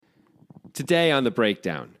Today on the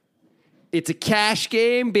breakdown, it's a cash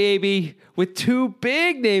game, baby, with two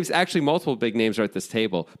big names. Actually, multiple big names are at this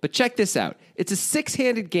table. But check this out. It's a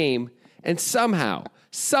six-handed game, and somehow,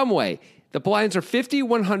 some way, the blinds are 50,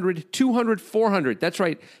 100, 200, 400. That's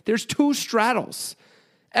right. There's two straddles.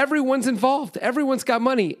 Everyone's involved. Everyone's got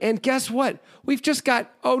money. And guess what? We've just got,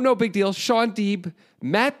 oh, no big deal, Sean Deeb,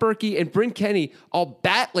 Matt Berkey, and Bryn Kenney all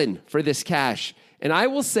battling for this cash. And I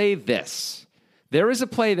will say this. There is a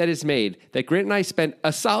play that is made that Grant and I spent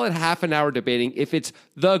a solid half an hour debating if it's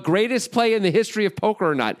the greatest play in the history of poker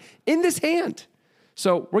or not in this hand.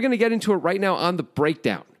 So we're going to get into it right now on the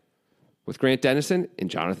breakdown with Grant Dennison and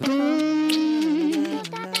Jonathan.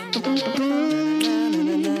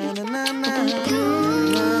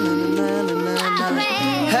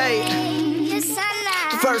 Hey,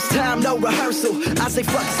 first time, no rehearsal. I say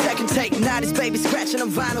fuck a second take. 90s baby scratching on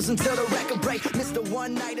vinyls until the record break. Mr.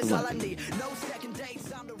 One Night is all I need. No second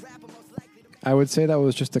dates. I'm the rapper most likely to... I would say that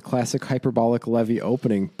was just a classic hyperbolic levy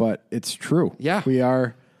opening, but it's true. Yeah. We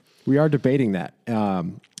are debating that.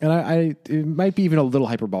 And it might be even a little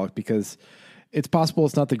hyperbolic because it's possible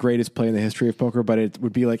it's not the greatest play in the history of poker, but it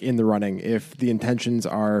would be like in the running if the intentions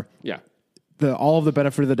are all of the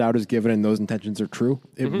benefit of the doubt is given and those intentions are true.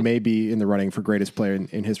 It may be in the running for greatest player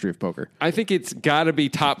in history of poker. I think it's got to be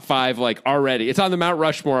top five like already. It's on the Mount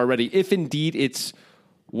Rushmore already. If indeed it's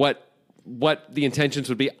what the intentions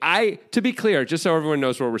would be. To be clear, just so everyone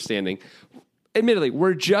knows where we're standing, admittedly,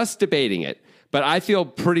 we're just debating it, but I feel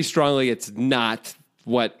pretty strongly it's not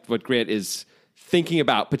what Grant is thinking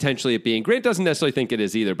about potentially it being. Grant doesn't necessarily think it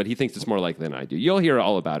is either, but he thinks it's more likely than I do. You'll hear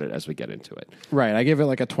all about it as we get into it. Right. I give it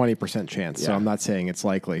like a 20% chance, so I'm not saying it's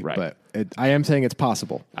likely, right. But I am saying it's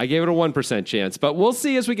possible. I gave it a 1% chance, but we'll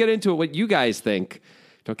see as we get into it what you guys think.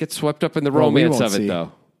 Don't get swept up in the romance of it,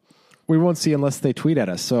 though. We won't see unless they tweet at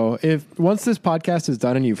us. So once this podcast is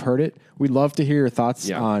done and you've heard it, we'd love to hear your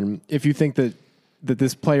thoughts on if you think that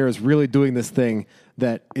this player is really doing this thing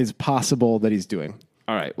that is possible that he's doing.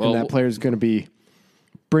 All right. Well, and that player is going to be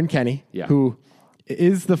Bryn Kenney, who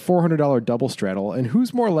is the $400 double straddle. And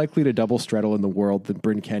who's more likely to double straddle in the world than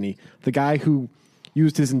Bryn Kenney? The guy who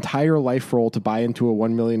used his entire life roll to buy into a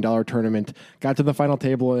 $1 million tournament, got to the final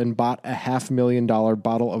table and bought a $500,000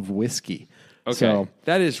 bottle of whiskey. Okay. So,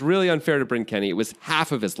 that is really unfair to Bryn Kenney. It was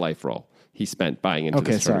half of his life roll he spent buying into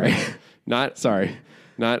this tournament.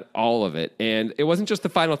 Not all of it. And it wasn't just the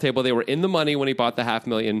final table. They were in the money when he bought the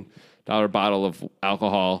 $500,000 bottle of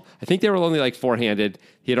alcohol. I think they were only like four-handed.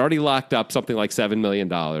 He had already locked up something like $7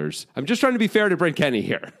 million. I'm just trying to be fair to Bryn Kenney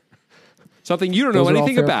here. Something you don't know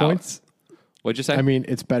anything about. Points. What'd you say? I mean,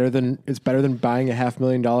 it's better than buying a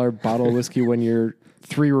 $500,000 bottle of whiskey when you're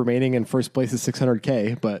three remaining and first place is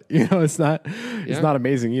 $600K. But it's not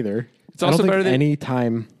amazing either. It's also better than any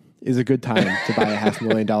time is a good time to buy a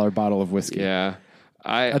 $500,000 bottle of whiskey. Yeah.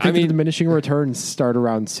 I think the diminishing returns start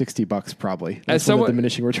around $60 probably. That's when the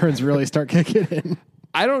diminishing returns really start kicking in.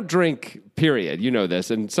 I don't drink, period. You know this.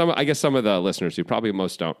 And I guess some of the listeners who probably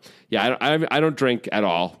most don't. Yeah, I don't drink at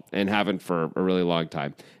all and haven't for a really long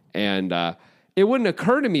time. And it wouldn't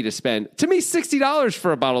occur to me to spend, to me, $60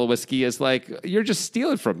 for a bottle of whiskey is like, you're just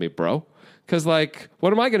stealing from me, bro. Because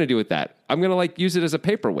what am I going to do with that? I'm going to use it as a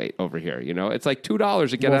paperweight over here. It's like $2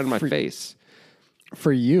 to get out of my face.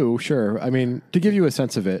 For you, sure. I mean, to give you a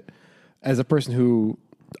sense of it, as a person who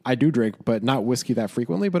I do drink, but not whiskey that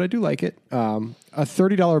frequently, but I do like it. A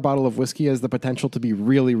 $30 bottle of whiskey has the potential to be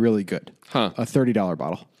really, really good. A $30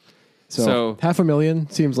 bottle. So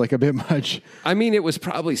 $500,000 seems like a bit much. I mean, it was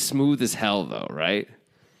probably smooth as hell, though, right?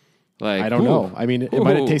 I don't know. I mean, it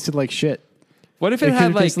might have tasted like shit. What if it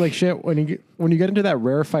had tasted like shit when you get into that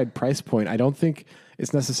rarefied price point? I don't think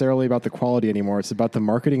it's necessarily about the quality anymore. It's about the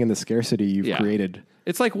marketing and the scarcity you've created.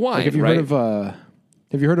 It's like wine, have you heard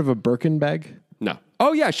of a Birkin bag? No.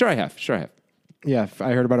 Oh, yeah, sure I have. Yeah,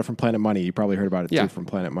 I heard about it from Planet Money. You probably heard about it too from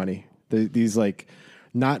Planet Money. These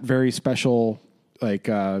not very special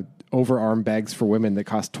overarm bags for women that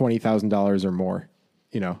cost $20,000 or more.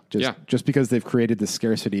 Just because they've created this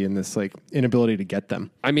scarcity and this inability to get them.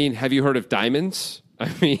 I mean, have you heard of diamonds?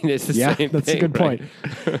 I mean, it's the same thing. Yeah, that's a good point.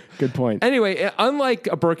 Good point. Anyway, unlike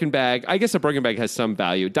a Birkin bag, I guess a Birkin bag has some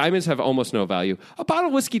value. Diamonds have almost no value. A bottle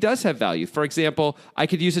of whiskey does have value. For example, I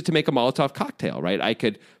could use it to make a Molotov cocktail, right? I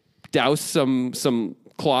could douse some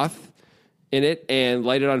cloth in it and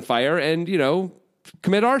light it on fire and,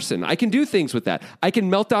 commit arson. I can do things with that. I can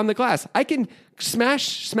melt down the glass. I can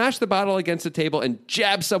smash the bottle against the table and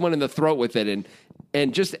jab someone in the throat with it and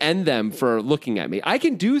and just end them for looking at me. I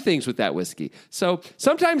can do things with that whiskey. So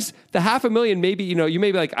sometimes the $500,000, maybe, you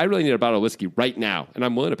may be like, I really need a bottle of whiskey right now, and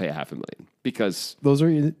I'm willing to pay $500,000 because those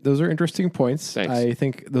are interesting points. Thanks. I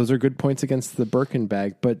think those are good points against the Birkin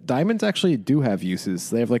bag, but diamonds actually do have uses.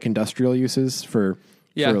 They have like industrial uses for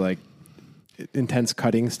like intense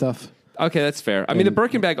cutting stuff. Okay, that's fair. I mean, the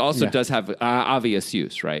Birkin bag also does have obvious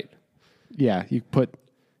use, right? Yeah, you put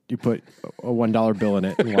a $1 bill in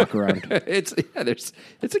it and walk around. It's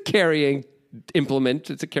a carrying implement.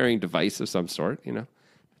 It's a carrying device of some sort.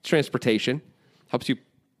 Transportation helps you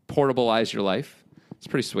portabilize your life. It's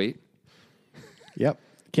pretty sweet. Yep,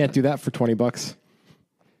 can't do that for $20.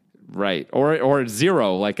 Right, or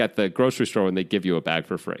zero, like at the grocery store when they give you a bag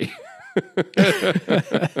for free.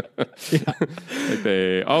 Like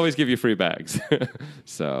they always give you free bags.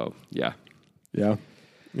 So yeah.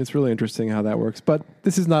 It's really interesting how that works, but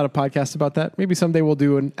this is not a podcast about that. Maybe someday we'll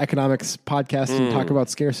do an economics podcast and talk about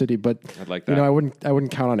scarcity. But I'd like that. I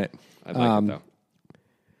wouldn't count on it. I'd like it though.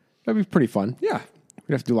 That'd be pretty fun. Yeah,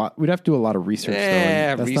 we'd have to do a lot of research.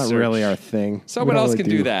 That's research. Not really our thing. Someone else can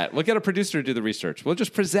do that. We'll get a producer to do the research. We'll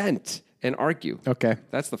just present and argue. Okay,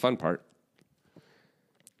 that's the fun part.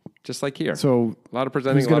 Just like here. So a lot of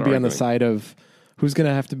presenting. Who's going to be on the side of? Who's going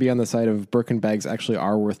to have to be on the side of Birkin bags actually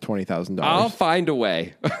are worth $20,000? I'll find a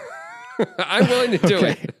way. I'm willing to do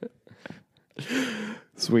it.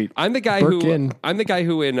 Sweet. I'm the guy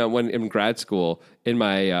who in grad school in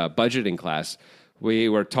my budgeting class, we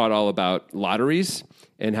were taught all about lotteries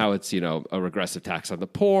and how it's a regressive tax on the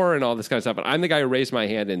poor and all this kind of stuff. And I'm the guy who raised my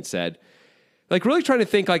hand and said, like, really trying to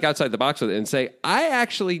think like outside the box with it and say, I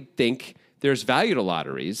actually think there's value to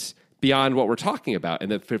lotteries beyond what we're talking about.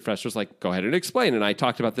 And the professor was like, go ahead and explain. And I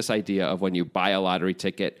talked about this idea of when you buy a lottery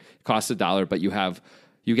ticket, it costs $1, but you have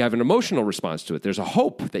an emotional response to it. There's a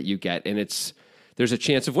hope that you get, and there's a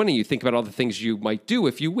chance of winning. You think about all the things you might do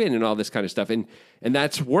if you win and all this kind of stuff. And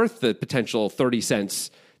that's worth the potential 30 cents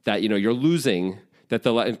that, you're losing,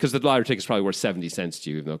 because the lottery ticket is probably worth 70 cents to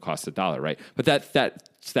you, even though it costs $1, right? But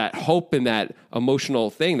that hope and that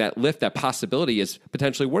emotional thing, that lift, that possibility is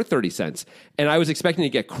potentially worth 30 cents. And I was expecting to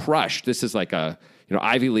get crushed. This is like a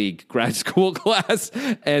Ivy League grad school class.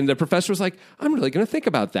 And the professor was like, I'm really going to think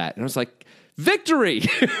about that. And I was like, victory!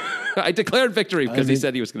 I declared victory because he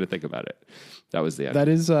said he was going to think about it. That was the end. That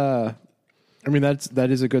is,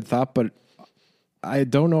 that is a good thought, but I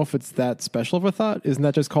don't know if it's that special of a thought. Isn't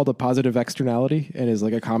that just called a positive externality and is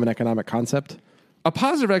like a common economic concept? A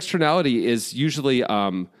positive externality is usually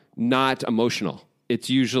not emotional.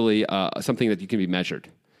 It's usually something that you can be measured.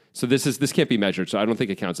 So this can't be measured. So I don't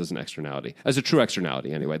think it counts as an externality, as a true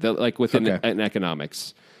externality anyway. Like within an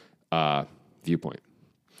economics viewpoint.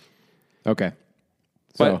 Okay.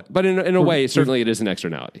 But in a way, certainly it is an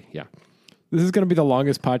externality. Yeah. This is going to be the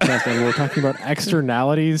longest podcast ever. We're talking about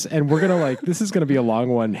externalities, and we're going to this is going to be a long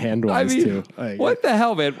one hand-wise, too. What the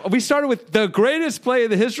hell, man? We started with the greatest play in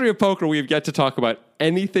the history of poker. We've yet to talk about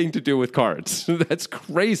anything to do with cards. That's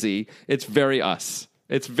crazy. It's very us.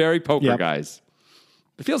 It's very poker, guys.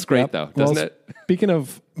 It feels great, though, doesn't it? Speaking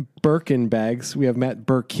of Birkin bags, we have Matt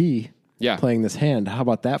Berkey playing this hand. How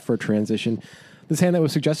about that for a transition? This hand that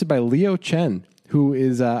was suggested by Leo Chen, who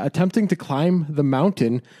is attempting to climb the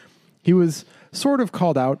mountain. He was sort of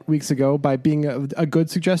called out weeks ago by being a good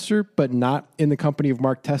suggester, but not in the company of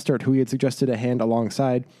Mark Testart, who he had suggested a hand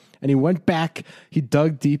alongside. And he went back, he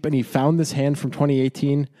dug deep, and he found this hand from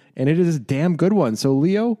 2018, and it is a damn good one. So,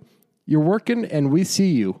 Leo, you're working, and we see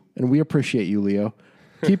you, and we appreciate you, Leo.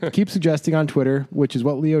 Keep suggesting on Twitter, which is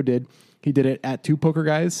what Leo did. He did it at 2 Poker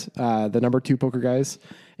Guys, the number 2 Poker Guys,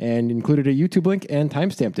 and included a YouTube link and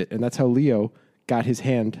timestamped it. And that's how Leo got his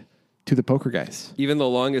hand to the Poker Guys. Even the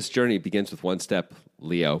longest journey begins with one step,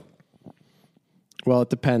 Leo. Well, it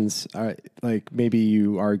depends. Like maybe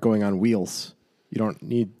you are going on wheels. You don't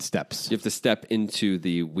need steps. You have to step into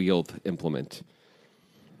the wheeled implement.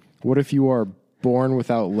 What if you are born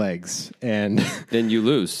without legs and then you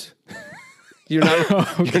lose? You're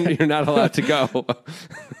not. You're not allowed to go.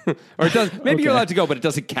 Or it does. Maybe you're allowed to go, but it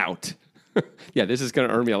doesn't count. Yeah, this is going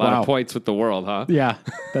to earn me a lot of points with the world, huh? Yeah,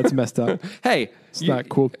 that's messed up. Hey, it's not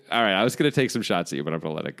cool. All right, I was going to take some shots at you, but I'm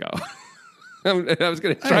going to let it go. I was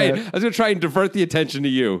going to try. I was going to try and divert the attention to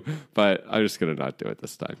you, but I'm just going to not do it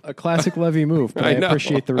this time. A classic Levy move, but I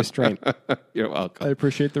appreciate the restraint. You're welcome. I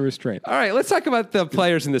appreciate the restraint. All right, let's talk about the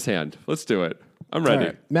players in this hand. Let's do it. I'm ready.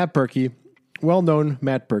 Right. Matt Berkey, well-known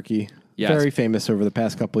Matt Berkey, very famous over the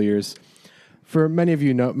past couple of years. For many of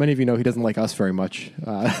you know he doesn't like us very much.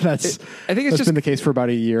 I think that's just been the case for about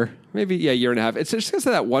a year. Maybe, yeah, a year and a half. It's just because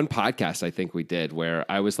of that one podcast I think we did where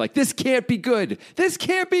I was like, this can't be good. This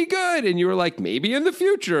can't be good. And you were like, maybe in the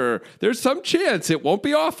future, there's some chance it won't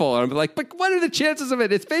be awful. And I'm like, but what are the chances of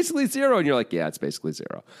it? It's basically zero. And you're like, yeah, it's basically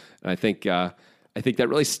zero. And I think that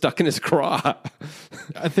really stuck in his craw.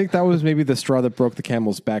 I think that was maybe the straw that broke the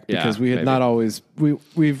camel's back because we had maybe. Not always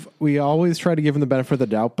we always try to give him the benefit of the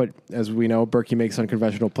doubt, but as we know, Berkey makes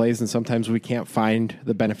unconventional plays, and sometimes we can't find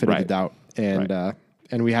the benefit of the doubt,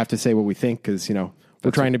 and we have to say what we think because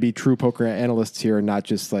we're trying to be true poker analysts here and not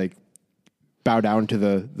just like bow down to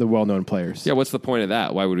the well-known players. Yeah, what's the point of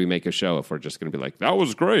that? Why would we make a show if we're just going to be like, that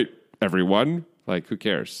was great, everyone? Like, who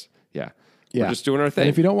cares? Yeah. We're just doing our thing. And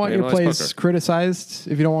if you don't want your plays criticized,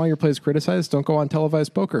 don't go on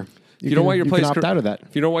televised poker. You don't want your plays opt out of that.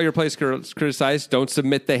 If you don't want your plays criticized, don't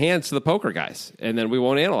submit the hands to the poker guys, and then we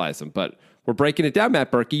won't analyze them. But we're breaking it down,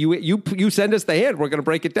 Matt Berkey. You send us the hand, we're going to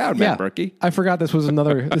break it down, Matt Berkey. I forgot this was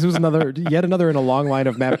yet another in a long line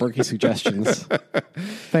of Matt Berkey suggestions.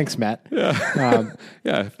 Thanks, Matt.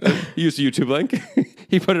 Yeah, he used a YouTube link.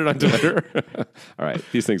 He put it on Twitter. All right,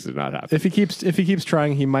 these things did not happen. If he keeps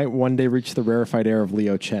trying, he might one day reach the rarefied air of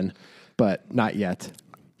Leo Chen, but not yet.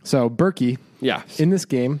 So Berkey, in this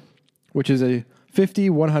game, which is a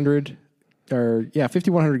 50-100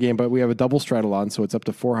 game, but we have a double straddle on, so it's up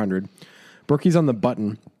to 400. Berkey's on the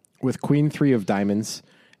button with Queen 3 of diamonds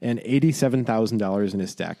and $87,000 in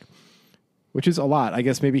his stack, which is a lot. I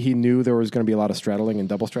guess maybe he knew there was going to be a lot of straddling and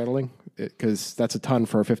double straddling because that's a ton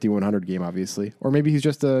for a 50-100 game, obviously. Or maybe he's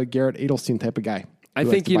just a Garrett Adelstein type of guy. I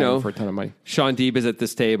think, for a ton of money. Sean Deeb is at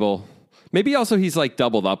this table. Maybe also he's like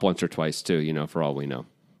doubled up once or twice too, for all we know.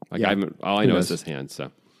 Like all I know is this hand.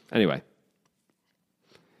 So anyway.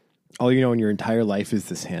 All you know in your entire life is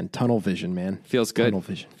this hand. Tunnel vision, man. Feels good. Tunnel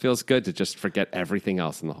vision. Feels good to just forget everything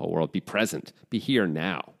else in the whole world. Be present. Be here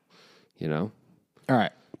now. All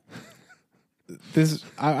right.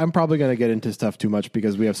 I'm probably going to get into stuff too much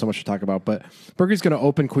because we have so much to talk about, but Berkey's going to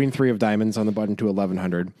open Queen 3 of diamonds on the button to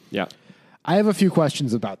 1100. Yeah. I have a few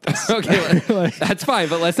questions about this. Okay. That's fine,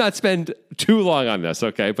 but let's not spend too long on this,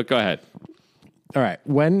 okay? But go ahead. All right.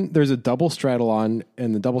 When there's a double straddle on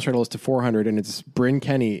and the double straddle is to 400 and it's Bryn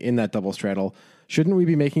Kenney in that double straddle, shouldn't we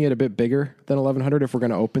be making it a bit bigger than 1100 if we're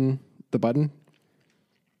going to open the button?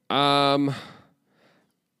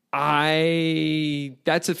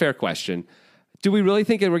 That's a fair question. Do we really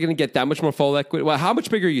think that we're going to get that much more full equity? Well, how much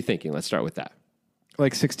bigger are you thinking? Let's start with that.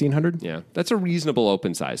 Like 1600? Yeah. That's a reasonable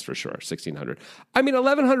open size for sure. 1600. I mean,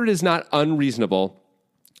 1100 is not unreasonable.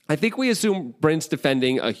 I think we assume Bryn's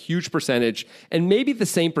defending a huge percentage and maybe the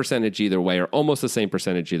same percentage either way or almost the same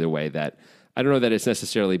percentage either way that I don't know that it's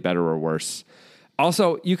necessarily better or worse.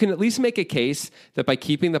 Also, you can at least make a case that by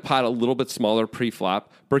keeping the pot a little bit smaller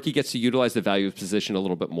pre-flop, Berkey gets to utilize the value of position a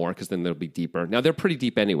little bit more because then they'll be deeper. Now, they're pretty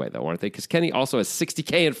deep anyway, though, aren't they? Because Kenney also has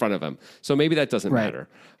 60K in front of him. So maybe that doesn't matter.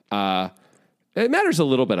 It matters a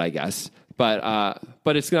little bit, I guess, but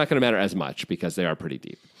it's not going to matter as much because they are pretty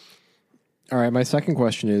deep. All right, my second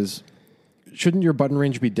question is, shouldn't your button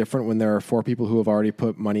range be different when there are 4 people who have already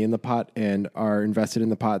put money in the pot and are invested in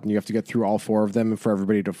the pot and you have to get through all 4 of them for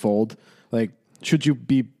everybody to fold? Like, should you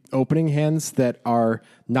be opening hands that are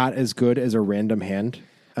not as good as a random hand,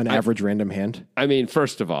 an average random hand? I mean,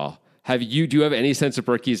 first of all, do you have any sense of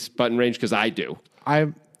Berkey's button range? Because I do.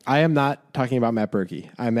 I am not talking about Matt Berkey.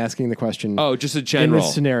 I'm asking the question. Oh, just a general. In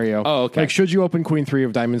this scenario. Oh, okay. Like, should you open Queen 3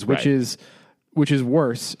 of diamonds, which is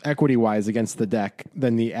worse equity-wise against the deck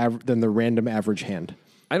than the random average hand?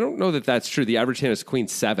 I don't know that that's true. The average hand is Queen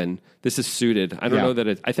 7. This is suited. I don't know that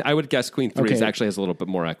it... I would guess Queen 3 actually has a little bit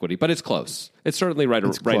more equity, but it's close. It's certainly right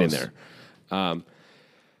in there.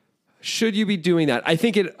 Should you be doing that?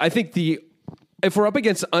 If we're up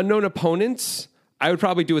against unknown opponents, I would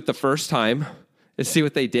probably do it the first time and see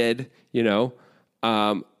what they did. It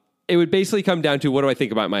would basically come down to what do I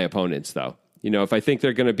think about my opponents, though. If I think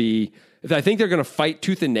they're going to fight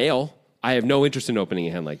tooth and nail, I have no interest in opening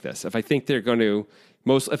a hand like this. If I think they're going to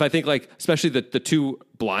especially the 2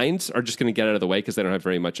 blinds are just going to get out of the way because they don't have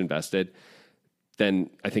very much invested, then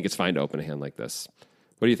I think it's fine to open a hand like this.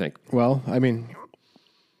 What do you think? Well,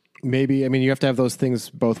 maybe you have to have those things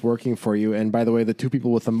both working for you. And by the way, the 2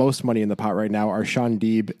 people with the most money in the pot right now are Sean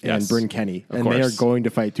Deeb and Bryn Kenney. And they are going to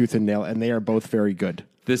fight tooth and nail, and they are both very good.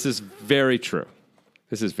 This is very true.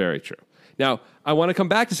 Now, I want to come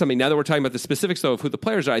back to something. Now that we're talking about the specifics, though, of who the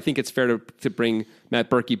players are, I think it's fair to bring Matt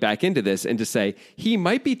Berkey back into this and to say he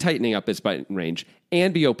might be tightening up his button range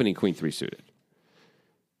and be opening Queen 3 suited.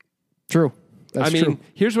 True. That's true.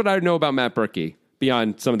 Here's what I know about Matt Berkey,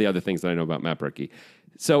 beyond some of the other things that I know about Matt Berkey.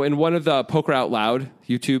 So in one of the Poker Out Loud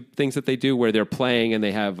YouTube things that they do where they're playing and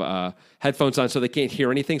they have headphones on so they can't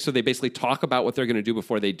hear anything, so they basically talk about what they're going to do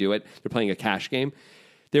before they do it. They're playing a cash game.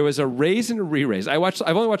 There was a raise and a re-raise. I've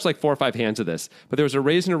only watched like 4 or 5 hands of this, but there was a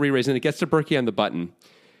raise and a re-raise, and it gets to Berkey on the button.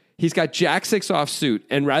 He's got Jack 6 offsuit,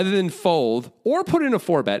 and rather than fold or put in a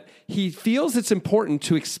 4-bet, he feels it's important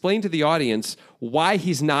to explain to the audience why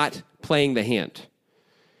he's not playing the hand.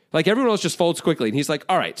 Like everyone else just folds quickly, and he's like,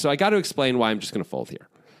 all right, so I got to explain why I'm just going to fold here.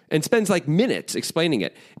 And spends like minutes explaining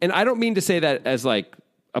it. And I don't mean to say that as like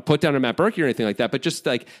a put down on Matt Berkey or anything like that, but just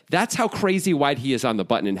like that's how crazy wide he is on the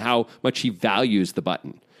button and how much he values the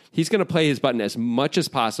button. He's going to play his button as much as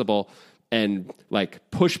possible and like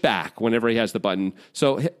push back whenever he has the button.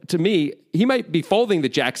 So to me, he might be folding the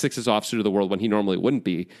Jack 6's offsuit of the world when he normally wouldn't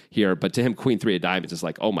be here. But to him, Queen 3 of diamonds is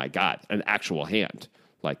like, oh my God, an actual hand.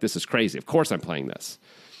 Like, this is crazy. Of course I'm playing this.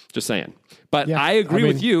 Just saying. But yeah, I agree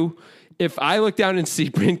with you. If I look down and see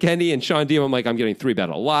Bryn, Kenney, and Sean Deeb, I'm like, I'm getting 3-bet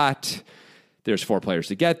a lot. There's 4 players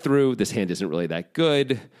to get through. This hand isn't really that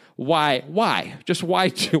good. Why? Just why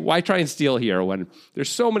try and steal here when there's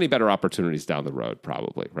so many better opportunities down the road,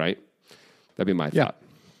 probably, right? That'd be my thought.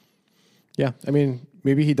 Yeah. I mean,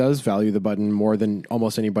 maybe he does value the button more than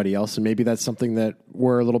almost anybody else, and maybe that's something that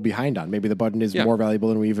we're a little behind on. Maybe the button is more valuable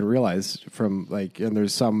than we even realize from like, and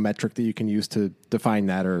there's some metric that you can use to define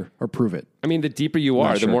that or prove it. I mean, the deeper you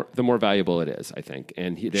are, the more valuable it is, I think.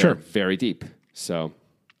 And they're very deep. So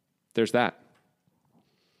there's that.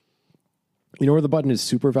 You know where the button is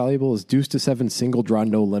super valuable is deuce to 7 single draw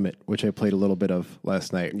no limit, which I played a little bit of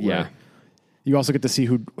last night. Yeah. You also get to see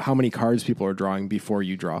how many cards people are drawing before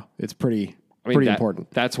you draw. It's pretty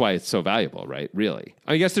important. That's why it's so valuable, right? Really.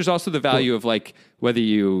 I guess there's also the value of like whether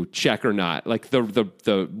you check or not, like the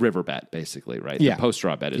river bet, basically, right? Yeah. The post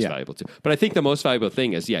draw bet is valuable too. But I think the most valuable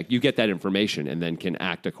thing is, you get that information and then can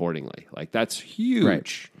act accordingly. Like that's huge.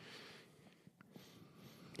 Right.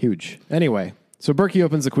 Huge. Anyway, so Berkey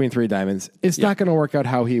opens the Queen 3 diamonds. It's not going to work out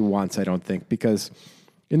how he wants, I don't think, because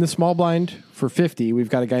in the small blind for 50, we've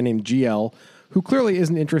got a guy named GL who clearly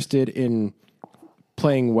isn't interested in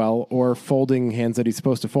playing well or folding hands that he's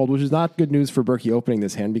supposed to fold, which is not good news for Berkey opening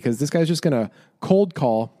this hand because this guy's just going to cold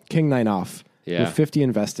call King 9 off with 50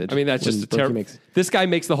 invested. I mean, that's just a terrible... This guy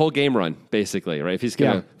makes the whole game run, basically, right? If he's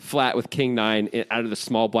going to flat with King 9 out of the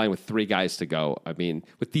small blind with 3 guys to go, I mean,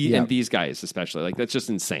 with and these guys especially, like that's just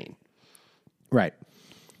insane. Right.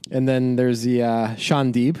 And then there's the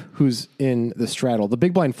Sean Deeb, who's in the straddle. The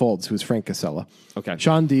big blind folds, who's Frank Casella. Okay.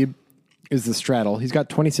 Sean Deeb is the straddle. He's got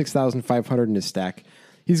 26,500 in his stack.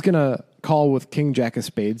 He's going to call with King Jack of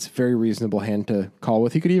spades. Very reasonable hand to call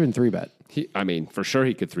with. He could even 3-bet. I mean, for sure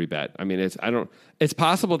he could 3-bet. I mean, it's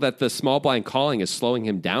possible that the small blind calling is slowing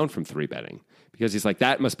him down from 3-betting because he's like,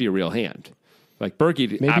 that must be a real hand. Like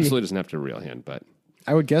Berkey absolutely doesn't have to be a real hand, but...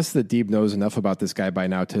 I would guess that Deeb knows enough about this guy by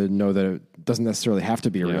now to know that it doesn't necessarily have to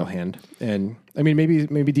be a real hand. And I mean, maybe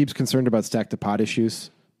Deeb's concerned about stack to pot issues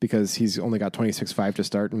because he's only got 26.5 to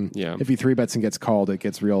start. And if he 3-bets and gets called, it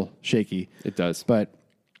gets real shaky. It does. But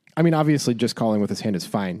I mean, obviously just calling with his hand is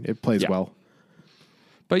fine. It plays well.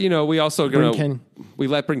 But we also we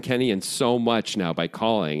let Bryn Kenney in so much now by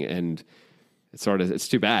calling, and it's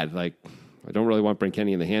too bad. Like, I don't really want Bryn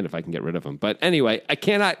Kenney in the hand if I can get rid of him. But anyway, I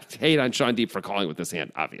cannot hate on Sean Deeb for calling with this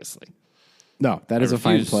hand, obviously. No, that is a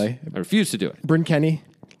fine play. I refuse to do it. Bryn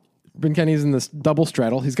Kenney's in this double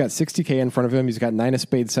straddle. He's got 60K in front of him. He's got 9 of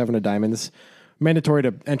spades, 7 of diamonds. Mandatory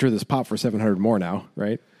to enter this pot for 700 more now,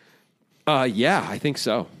 right? Yeah, I think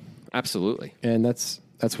so. Absolutely. And that's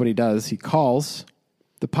what he does. He calls.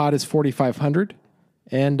 The pot is 4,500.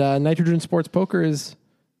 And Nitrogen Sports Poker is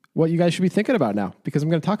what you guys should be thinking about now because I'm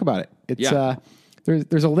going to talk about it. It's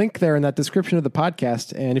there's a link there in that description of the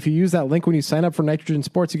podcast, and if you use that link when you sign up for Nitrogen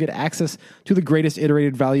Sports, you get access to the greatest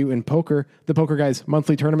iterated value in poker, the Poker Guys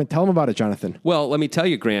monthly tournament. Tell them about it, Jonathan. Well, let me tell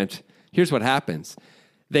you, Grant. Here's what happens.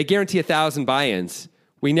 They guarantee 1,000 buy-ins.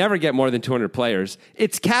 We never get more than 200 players.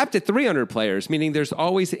 It's capped at 300 players, meaning there's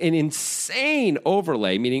always an insane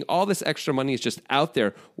overlay, meaning all this extra money is just out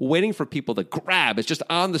there waiting for people to grab. It's just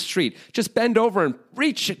on the street. Just bend over and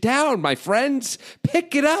reach it down, my friends.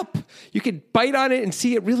 Pick it up. You can bite on it and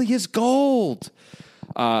see it really is gold.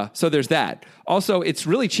 So there's that. Also, it's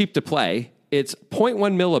really cheap to play. It's 0.1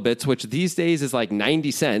 millibits, which these days is like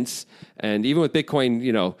 90 cents. And even with Bitcoin,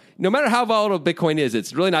 no matter how volatile Bitcoin is,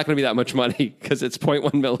 it's really not going to be that much money because it's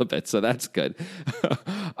 0.1 millibits. So that's good.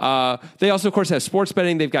 They also, of course, have sports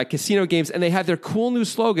betting. They've got casino games. And they have their cool new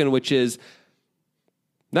slogan, which is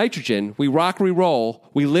Nitrogen, we rock, we roll,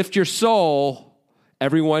 we lift your soul.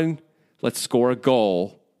 Everyone, let's score a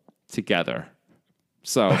goal together.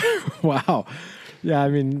 So. Wow. Yeah, I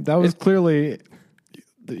mean, that was clearly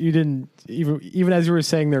You didn't even as you were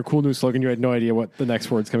saying their cool new slogan, you had no idea what the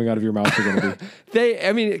next words coming out of your mouth were going to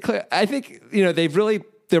be. I think,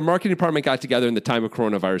 their marketing department got together in the time of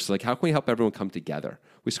coronavirus. Like, how can we help everyone come together?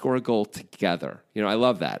 We score a goal together. I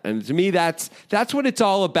love that. And to me, that's what it's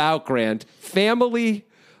all about, Grant. Family,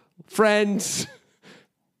 friends,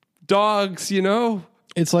 dogs,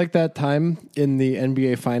 It's like that time in the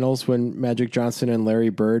NBA Finals when Magic Johnson and Larry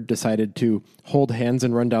Bird decided to hold hands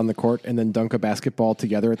and run down the court and then dunk a basketball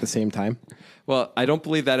together at the same time. Well, I don't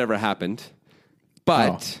believe that ever happened.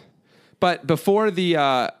 But before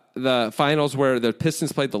the finals where the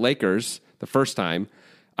Pistons played the Lakers the first time,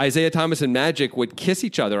 Isaiah Thomas and Magic would kiss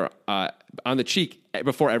each other on the cheek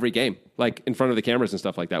before every game, like in front of the cameras and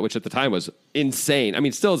stuff like that, which at the time was insane. I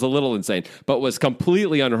mean, still is a little insane, but was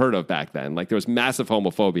completely unheard of back then. Like there was massive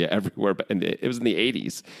homophobia everywhere, and it was in the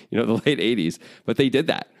 80s, the late 80s, but they did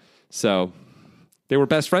that. So they were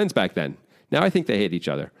best friends back then. Now I think they hate each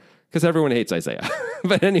other because everyone hates Isaiah.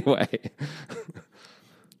 But anyway.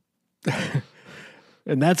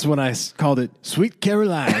 And that's when I called it Sweet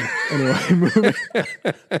Caroline. Anyway,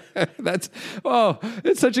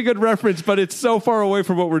 it's such a good reference, but it's so far away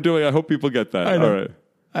from what we're doing. I hope people get that. I know. All right.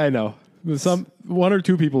 I know. One or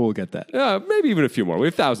two people will get that. Yeah, maybe even a few more. We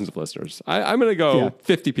have thousands of listeners. I'm going to go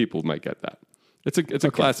 50 people might get that. It's a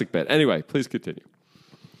classic bit. Anyway, please continue.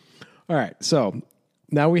 All right. So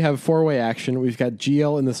now we have four-way action. We've got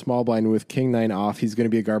GL in the small blind with King 9 off. He's going to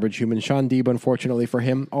be a garbage human. Sean Deeb, unfortunately for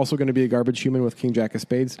him, also going to be a garbage human with King Jack of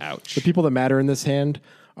Spades. Ouch. The people that matter in this hand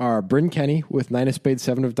are Bryn Kenney with 9 of Spades,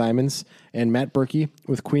 7 of Diamonds, and Matt Berkey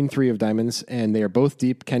with Queen 3 of Diamonds, and they are both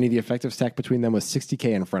deep. Kenney, the effective stack between them was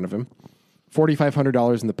 $60K in front of him.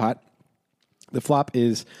 $4,500 in the pot. The flop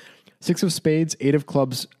is 6 of Spades, 8 of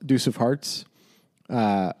Clubs, Deuce of Hearts.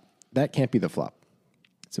 That can't be the flop.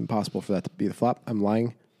 It's impossible for that to be the flop. I'm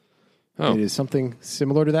lying. Oh. It is something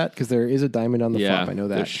similar to that because there is a diamond on the flop. I know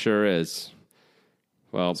that. There sure is.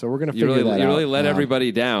 Well, so we're going to figure that out. You really let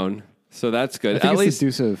everybody down, so that's good. I think At it's least the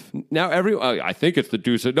deuce of... Now I think it's the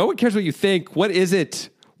deuce of... No one cares what you think. What is it?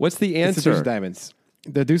 What's the answer? It's the deuce of diamonds.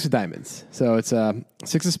 The deuce of diamonds. So it's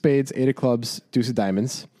 6 of Spades, 8 of Clubs, deuce of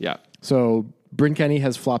diamonds. Yeah. So Bryn Kenney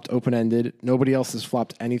has flopped open-ended. Nobody else has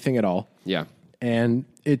flopped anything at all. Yeah. And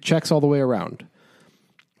it checks all the way around.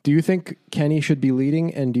 Do you think Kenney should be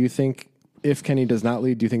leading? And do you think if Kenney does not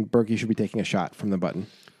lead, do you think Berkey should be taking a shot from the button?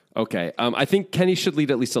 Okay. I think Kenney should lead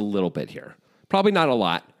at least a little bit here. Probably not a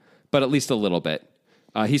lot, but at least a little bit.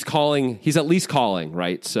 He's at least calling,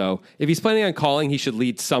 right? So if he's planning on calling, he should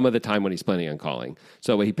lead some of the time when he's planning on calling.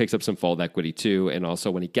 So when he picks up some fold equity too, and also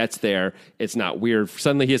when he gets there, it's not weird.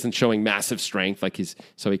 Suddenly he isn't showing massive strength,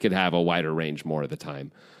 so he could have a wider range more of the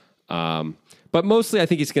time. But mostly I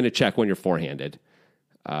think he's going to check when you're four-handed.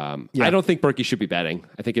 I don't think Berkey should be betting.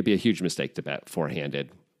 I think it'd be a huge mistake to bet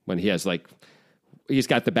four-handed when he has he's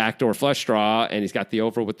got the backdoor flush draw and he's got the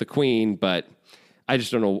over with the queen, but I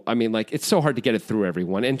just don't know. I mean, it's so hard to get it through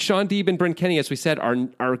everyone. And Sean Deeb and Bryn Kenney, as we said, are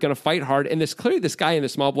going to fight hard. And this guy in the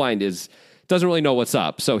small blind doesn't really know what's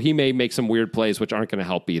up. So he may make some weird plays, which aren't going to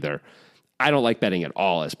help either. I don't like betting at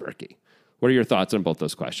all as Berkey. What are your thoughts on both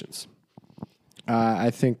those questions?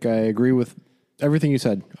 I think I agree with everything you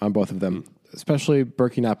said on both of them. Especially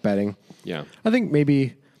Berkey not betting. Yeah. I think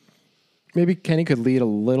maybe Kenney could lead a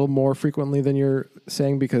little more frequently than you're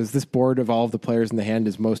saying because this board of all of the players in the hand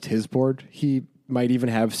is most his board. He might even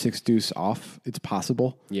have 6 deuce off. It's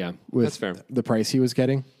possible. Yeah, with that's fair. The price he was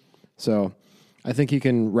getting. So I think he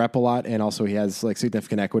can rep a lot and also he has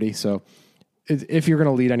significant equity. So if you're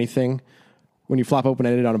going to lead anything, when you flop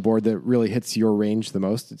open-ended on a board that really hits your range the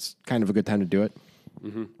most, it's kind of a good time to do it.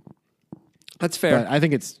 Mm-hmm. That's fair. But I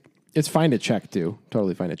think it's fine to check, too.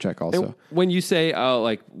 Totally fine to check also. And when you say,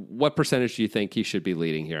 what percentage do you think he should be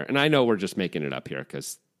leading here? And I know we're just making it up here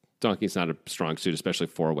because donkey's not a strong suit, especially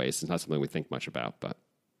four ways. It's not something we think much about, but...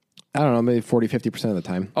 I don't know, maybe 40, 50% of the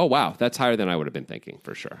time. Oh, wow. That's higher than I would have been thinking,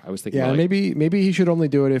 for sure. I was thinking... Yeah, maybe he should only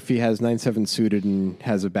do it if he has 9-7 suited and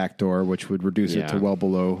has a backdoor, which would reduce it to well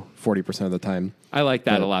below 40% of the time. I like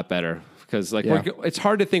that a lot better because it's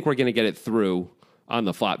hard to think we're going to get it through on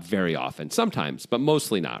the flop very often. Sometimes, but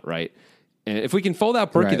mostly not, right? And if we can fold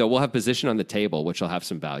out Berkey, though, we'll have position on the table, which will have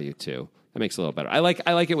some value, too. That makes it a little better. I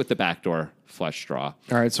like it with the backdoor flush draw.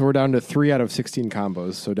 All right, so we're down to 3 out of 16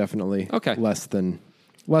 combos, so definitely less than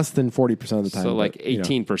 40% of the time. So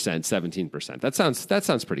 18%, 17%. That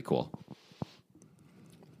sounds pretty cool.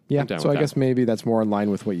 Yeah, so I guess maybe that's more in line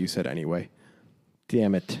with what you said anyway.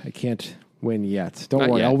 Damn it, I can't win yet. Don't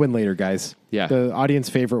worry, I'll win later, guys. Yeah. The audience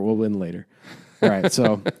favorite will win later. All right,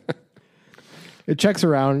 so It checks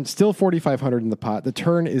around, still 4,500 in the pot. The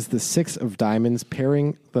turn is the 6 of diamonds,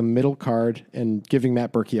 pairing the middle card and giving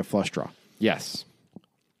Matt Berkey a flush draw. Yes.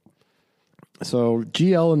 So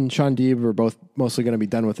GL and Sean Deeb are both mostly going to be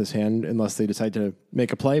done with this hand unless they decide to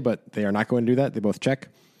make a play, but they are not going to do that. They both check.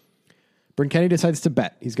 Bryn Kenney decides to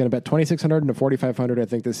bet. He's going to bet 2,600 into 4,500. I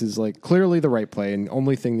think this is like clearly the right play and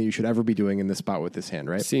only thing that you should ever be doing in this spot with this hand,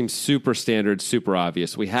 right? Seems super standard, super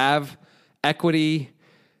obvious. We have equity.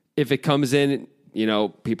 If it comes in,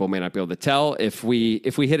 people may not be able to tell. If we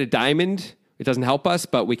hit a diamond, it doesn't help us,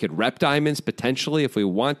 but we could rep diamonds potentially if we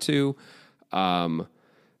want to.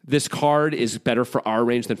 This card is better for our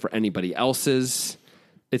range than for anybody else's.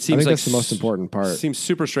 It seems like that's the most important part. Seems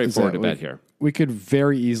super straightforward to bet here. We could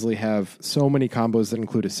very easily have so many combos that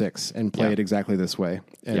include a 6 and play it exactly this way.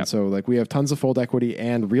 And so we have tons of fold equity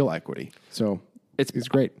and real equity. So it's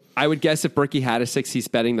great. I would guess if Berkey had a 6, he's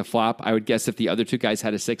betting the flop. I would guess if the other two guys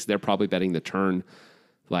had a 6, they're probably betting the turn.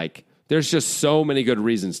 There's just so many good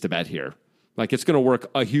reasons to bet here. It's going to work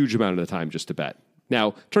a huge amount of the time just to bet.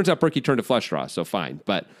 Now, turns out Berkey turned a flush draw, so fine.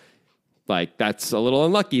 But that's a little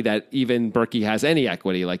unlucky that even Berkey has any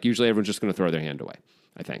equity. Usually everyone's just going to throw their hand away,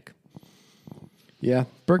 I think. Yeah,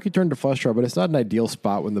 Berkey turned to flush draw, but it's not an ideal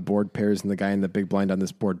spot when the board pairs and the guy in the big blind on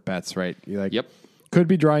this board bets, right? Yep. Could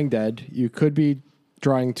be drawing dead. You could be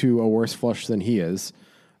drawing to a worse flush than he is.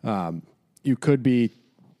 You could be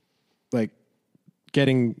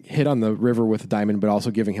getting hit on the river with a diamond, but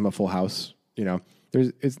also giving him a full house.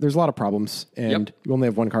 There's a lot of problems, and you only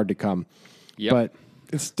have one card to come. Yep. But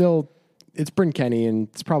it's Bryn Kenney, and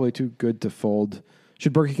it's probably too good to fold.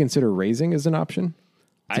 Should Berkey consider raising as an option?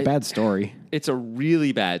 It's a bad story. It's a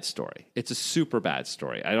really bad story. It's a super bad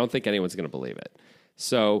story. I don't think anyone's going to believe it.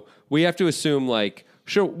 So we have to assume,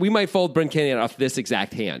 sure, we might fold Bryn Kenney off this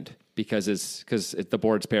exact hand because the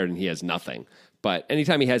board's paired and he has nothing. But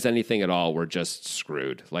anytime he has anything at all, we're just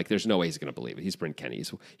screwed. There's no way he's going to believe it. He's Bryn Kenney.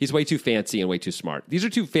 He's way too fancy and way too smart. These are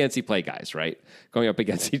two fancy play guys, right? Going up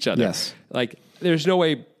against each other. Yes. There's no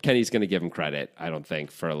way Kenny's going to give him credit, I don't think,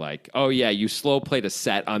 for oh yeah, you slow played a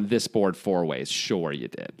set on this board 4 ways. Sure you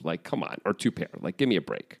did. Come on. Or 2 pair. Give me a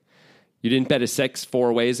break. You didn't bet a 6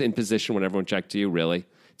 4 ways in position when everyone checked to you, really?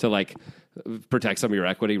 To protect some of your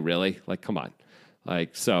equity, really? Come on.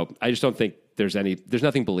 So I just don't think there's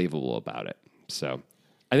nothing believable about it. So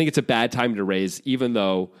I think it's a bad time to raise, even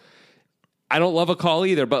though I don't love a call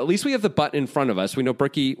either, but at least we have the button in front of us. We know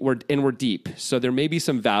Berkey, we're deep. So there may be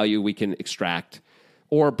some value we can extract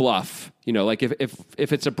or bluff.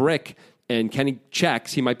 If it's a brick and Kenney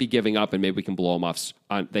checks, he might be giving up and maybe we can blow him off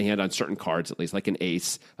on the hand on certain cards, at least an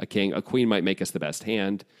ace, a king, a queen might make us the best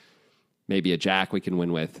hand. Maybe a jack we can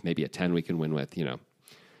win with, maybe a 10 we can win with,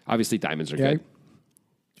 Obviously diamonds are good.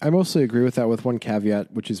 I mostly agree with that with one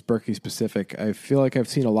caveat, which is Berkey specific. I feel like I've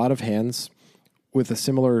seen a lot of hands with a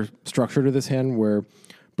similar structure to this hand where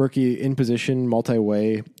Berkey in position,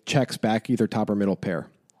 multi-way, checks back either top or middle pair.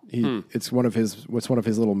 It's one of his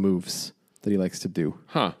little moves that he likes to do.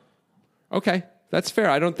 Huh. Okay. That's fair.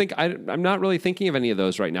 I'm not really thinking of any of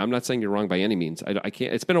those right now. I'm not saying you're wrong by any means. I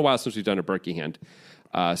can't. It's been a while since we've done a Berkey hand.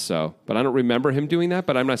 But I don't remember him doing that,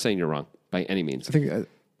 but I'm not saying you're wrong by any means. I think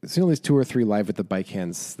it's only 2 or 3 live at the bike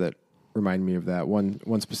hands that remind me of that.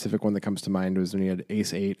 One specific one that comes to mind was when he had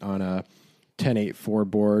ace 8 on a 10-8 4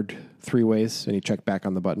 board 3 ways, and he checked back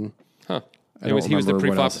on the button. Huh. He was the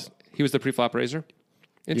pre-flop. He was the pre-flop raiser.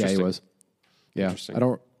 Interesting. Yeah, he was. Yeah,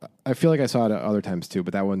 I feel like I saw it at other times too,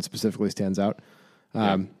 but that one specifically stands out.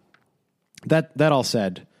 That all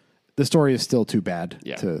said, the story is still too bad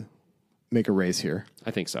to make a raise here. I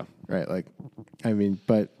think so. Right?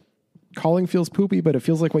 But calling feels poopy, but it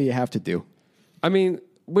feels like what you have to do.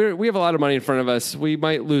 We have a lot of money in front of us. We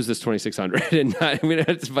might lose this 2,600, and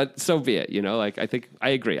but so be it. I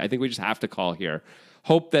agree. I think we just have to call here.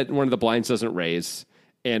 Hope that one of the blinds doesn't raise,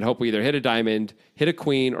 and hope we either hit a diamond, hit a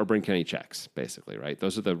queen, or Bryn Kenney checks. Basically, right?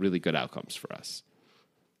 Those are the really good outcomes for us.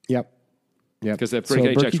 Yep. Because if Bryn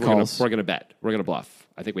Kenney checks, we're going to bet. We're going to bluff.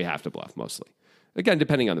 I think we have to bluff mostly. Again,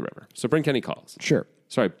 depending on the river. So Bryn Kenney calls. Sure.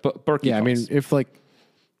 Sorry, Berkey. Yeah, calls.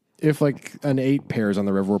 If an 8 pairs on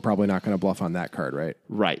the river, we're probably not going to bluff on that card, right?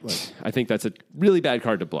 Right. I think that's a really bad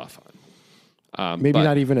card to bluff on. Maybe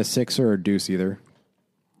not even a 6 or a deuce either.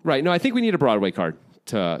 Right. No, I think we need a Broadway card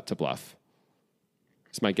to bluff.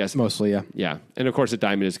 It's my guess. Mostly, yeah. Yeah. And of course, a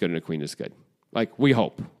diamond is good and a queen is good. We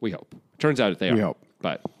hope. Turns out they are. We hope.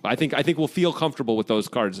 But I think we'll feel comfortable with those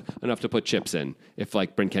cards enough to put chips in if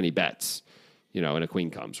Bryn Kenney bets, and a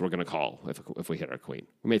queen comes. We're going to call if we hit our queen.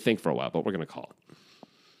 We may think for a while, but we're going to call.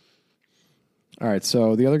 All right,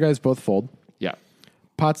 so the other guys both fold. Yeah.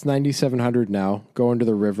 pot's 9,700 now. Going to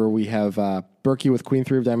the river, we have Berkey with queen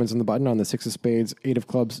 3 of diamonds on the button on the 6 of spades, 8 of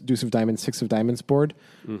clubs, deuce of diamonds, 6 of diamonds board.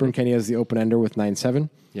 Bryn Kenney has the open ender with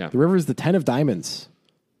 9-7. Yeah. The river is the 10 of diamonds.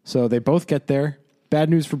 So they both get there.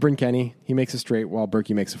 Bad news for Bryn Kenney. He makes a straight while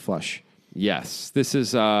Berkey makes a flush. Yes, this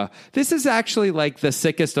is actually like the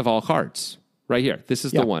sickest of all cards right here. This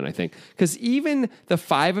is the one, I think, because even the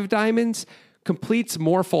 5 of diamonds completes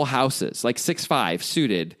more full houses, like 6-5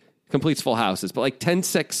 suited completes full houses, but like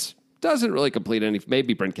 10-6 doesn't really complete any.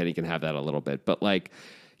 Maybe Bryn Kenney can have that a little bit, but like,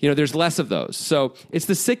 there's less of those. So it's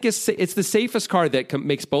the sickest, it's the safest card that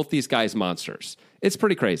makes both these guys monsters. It's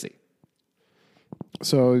pretty crazy.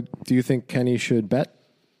 So do you think Kenney should bet?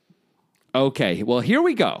 Okay, well, here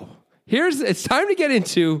we go. It's time to get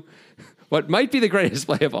into what might be the greatest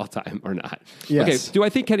play of all time or not. Yes. Okay, do I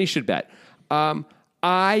think Kenney should bet?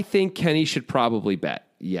 I think Kenney should probably bet,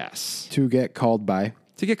 yes. To get called by?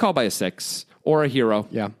 To get called by a 6 or a hero.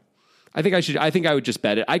 Yeah. I think I would just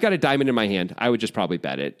bet it. I got a diamond in my hand. I would just probably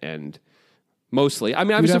bet it, and mostly. I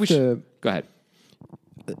mean, obviously go ahead.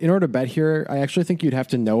 In order to bet here, I actually think you'd have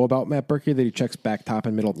to know about Matt Berkey, that he checks back, top,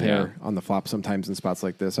 and middle pair on the flop sometimes in spots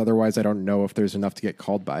like this. Otherwise, I don't know if there's enough to get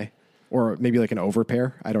called by. Or maybe like an over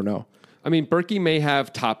pair. I don't know. I mean, Berkey may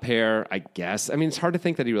have top pair, I guess. I mean, it's hard to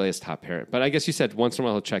think that he really has top pair. But I guess you said once in a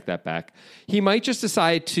while he'll check that back. He might just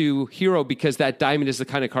decide to hero because that diamond is the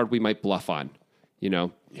kind of card we might bluff on,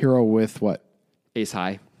 Hero with what? Ace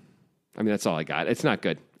high. I mean, that's all I got. It's not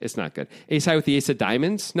good. It's not good. Ace high with the ace of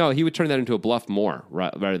diamonds? No, he would turn that into a bluff more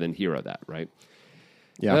rather than hero that, right?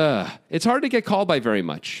 Yeah. It's hard to get called by very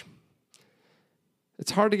much.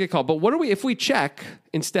 It's hard to get called. But if we check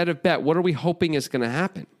instead of bet, what are we hoping is going to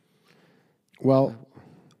happen? Well,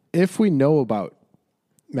 if we know about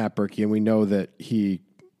Matt Berkey and we know that he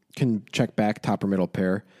can check back top or middle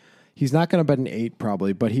pair, he's not going to bet an 8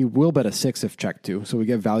 probably, but he will bet a 6 if checked to. So we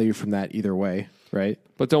get value from that either way, right?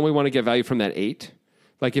 But don't we want to get value from that 8?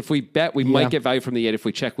 Like if we bet, we might get value from the 8. If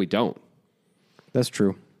we check, we don't. That's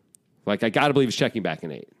true. Like I got to believe he's checking back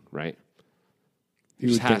an 8, right? He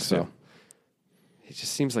just has to. It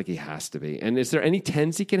just seems like he has to be. And is there any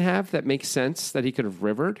 10s he can have that makes sense that he could have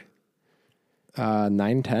rivered?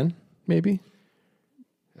 9-10, maybe.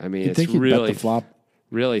 I mean, You'd it's think he'd really bet the flop.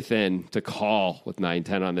 Really thin to call with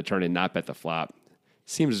 9-10 on the turn and not bet the flop.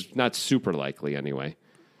 Seems not super likely anyway.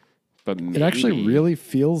 But maybe. It actually really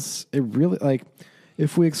feels, like,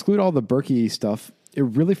 if we exclude all the Berkey stuff, it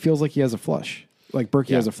really feels like he has a flush. Like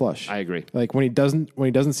Berkey has a flush. I agree. Like when he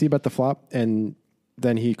doesn't see bet the flop and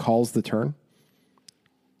then he calls the turn.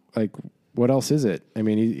 Like, what else is it? I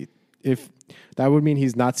mean, if that would mean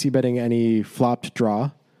he's not c-betting any flopped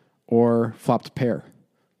draw or flopped pair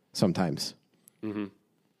sometimes. Mm-hmm.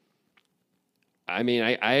 I mean,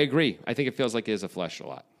 I agree. I think it feels like he has a flush a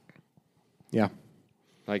lot. Yeah.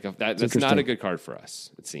 Like that's not a good card for us,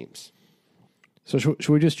 it seems. So should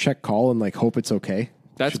we just check call and like hope it's okay?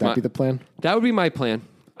 Should that be the plan? That would be my plan.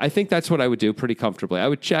 I think that's what I would do pretty comfortably. I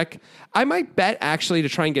would check. I might bet actually to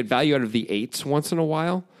try and get value out of the 8s once in a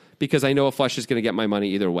while because I know a flush is going to get my money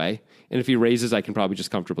either way. And if he raises, I can probably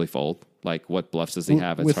just comfortably fold. Like what bluffs does he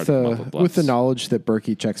have? It's hard to come up with bluffs. With the knowledge that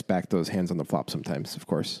Berkey checks back those hands on the flop sometimes, of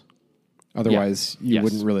course. Otherwise, you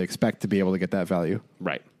wouldn't really expect to be able to get that value.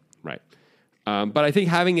 Right. But I think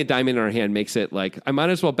having a diamond in our hand makes it like, I might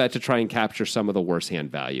as well bet to try and capture some of the worst hand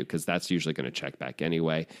value because that's usually going to check back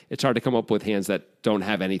anyway. It's hard to come up with hands that don't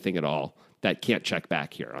have anything at all that can't check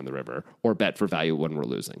back here on the river or bet for value when we're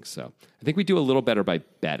losing. So I think we do a little better by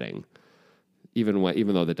betting, even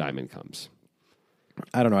though the diamond comes.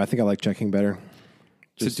 I don't know. I think I like checking better.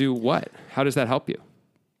 To do what? How does that help you?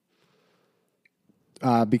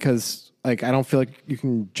 Because like I don't feel like you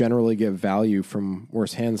can generally get value from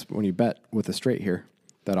worse hands when you bet with a straight here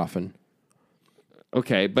that often.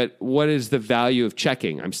 Okay, but what is the value of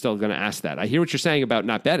checking? I'm still going to ask that. I hear what you're saying about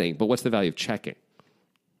not betting, but what's the value of checking?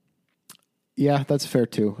 Yeah, that's fair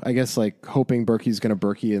too. I guess like hoping Berkey's going to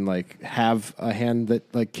Berkey and like have a hand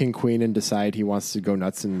that like king queen and decide he wants to go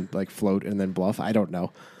nuts and like float and then bluff. I don't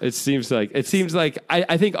know. It seems like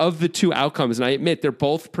I think of the two outcomes, and I admit they're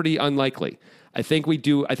both pretty unlikely. I think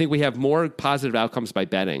we have more positive outcomes by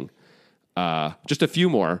betting. Just a few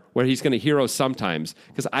more where he's going to hero sometimes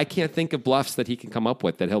because I can't think of bluffs that he can come up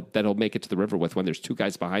with that he'll make it to the river with when there's two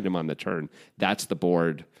guys behind him on the turn. That's the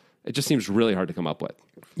board. It just seems really hard to come up with.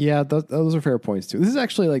 Yeah, those are fair points too. This is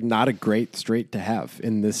actually like not a great straight to have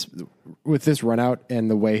in this with this run out and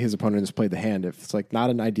the way his opponent has played the hand. It's like not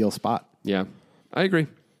an ideal spot. Yeah, I agree.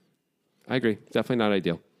 Definitely not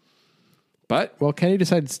ideal. But well, Kenney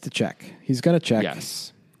decides to check. He's going to check.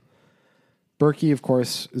 Yes. Berkey, of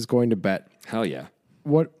course, is going to bet. Hell yeah.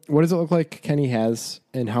 what does it look like Kenney has,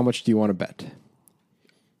 and how much do you want to bet?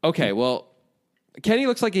 Okay, well, Kenney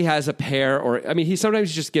looks like he has a pair, or I mean, he's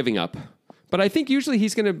sometimes just giving up. But I think usually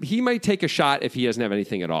he might take a shot if he doesn't have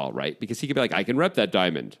anything at all, right? Because he could be like, I can rep that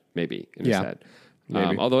diamond, maybe, in his head.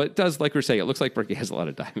 Although it does, like we're saying, it looks like Berkey has a lot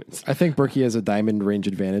of diamonds. I think Berkey has a diamond range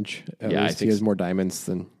advantage. At least he has more diamonds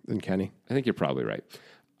than Kenney. I think you're probably right.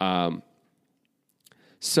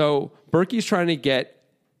 So Berkey's trying to get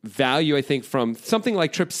value, I think, from something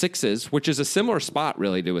like trip sixes, which is a similar spot,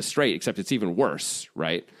 really, to a straight, except it's even worse,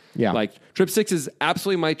 right? Yeah. Like trip sixes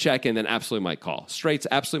absolutely might check and then absolutely might call. Straights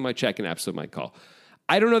absolutely might check and absolutely might call.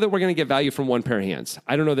 I don't know that we're going to get value from one pair of hands.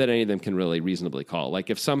 I don't know that any of them can really reasonably call. Like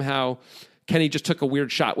if somehow Kenney just took a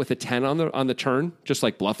weird shot with a 10 on the turn, just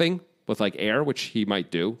like bluffing with like air, which he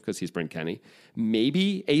might do because he's Bryn Kenney.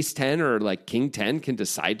 Maybe ace 10 or like king 10 can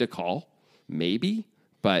decide to call. Maybe.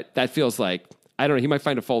 But that feels like, I don't know, he might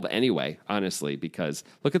find a fold anyway, honestly, because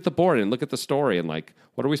look at the board and look at the story and like,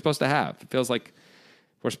 what are we supposed to have? It feels like,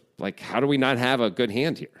 how do we not have a good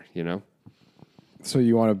hand here, you know? So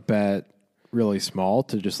you want to bet really small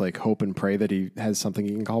to just like hope and pray that he has something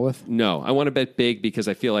he can call with? No, I want to bet big because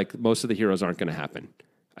I feel like most of the heroes aren't going to happen.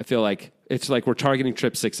 I feel like it's like we're targeting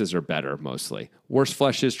trip sixes or better mostly. Worse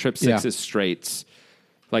flushes, trip sixes, straights.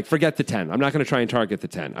 Like forget the 10. I'm not going to try and target the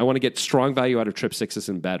 10. I want to get strong value out of trip sixes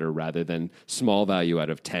and better rather than small value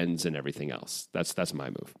out of 10s and everything else. That's my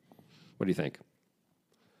move. What do you think?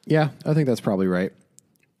 Yeah, I think that's probably right.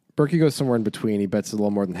 Berkey goes somewhere in between. He bets a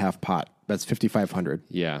little more than half pot. Bets 5,500.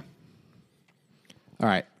 Yeah. All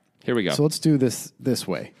right. Here we go. So let's do this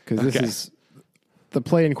way because this is the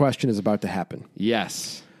play in question is about to happen.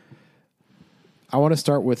 Yes. I want to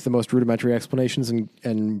start with the most rudimentary explanations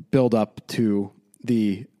and build up to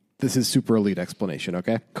this is super elite explanation.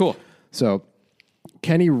 Okay. Cool. So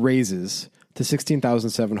Kenney raises to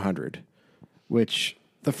 16,700, which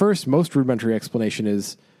the first most rudimentary explanation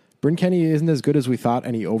is Bryn Kenney isn't as good as we thought,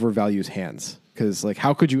 and he overvalues hands. Because, like,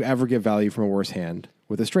 how could you ever get value from a worse hand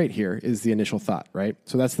with a straight here is the initial thought, right?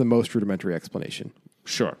 So that's the most rudimentary explanation.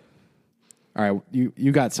 Sure. All right,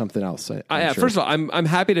 you got something else. I'm sure. First of all, I'm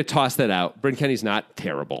happy to toss that out. Bryn Kenney's not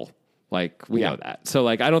terrible. Like, we know that. So,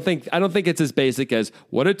 like, I don't think it's as basic as,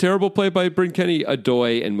 what a terrible play by Bryn Kenney,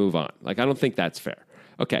 adoy, and move on. Like, I don't think that's fair.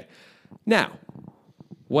 Okay. Now,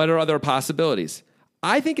 what are other possibilities?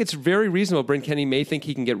 I think it's very reasonable Bryn Kenney may think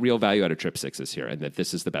he can get real value out of trip sixes here and that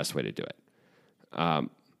this is the best way to do it.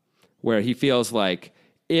 Where he feels like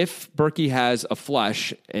if Berkey has a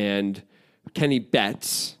flush and Kenney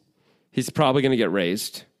bets, he's probably going to get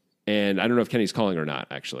raised. And I don't know if Kenney's calling or not,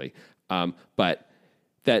 actually. But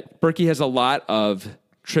that Berkey has a lot of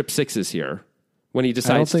trip sixes here when he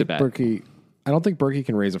decides to bet. I don't think Berkey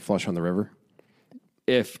can raise a flush on the river.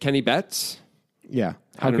 If Kenney bets? Yeah.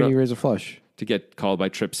 How can he raise a flush? To get called by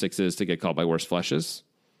trip sixes, to get called by worse flushes?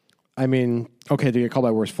 I mean, okay, to get called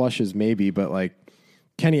by worse flushes, maybe, but like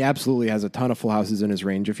Kenney absolutely has a ton of full houses in his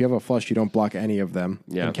range. If you have a flush, you don't block any of them.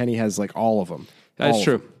 Yeah. And Kenney has like all of them. That's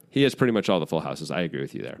true. He has pretty much all the full houses. I agree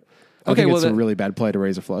with you there. I think it's a really bad play to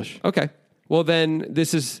raise a flush. Okay. Well, then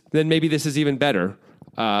maybe this is even better,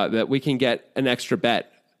 that we can get an extra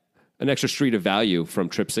bet, an extra street of value from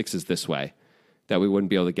trip sixes this way that we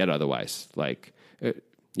wouldn't be able to get otherwise. Like,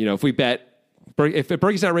 if we bet, if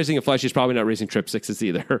Berkey's not raising a flush, he's probably not raising trip sixes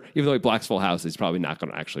either. Even though he blocks full house, he's probably not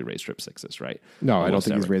going to actually raise trip sixes, right? No, I don't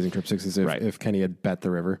think he's raising trip sixes if Kenney had bet the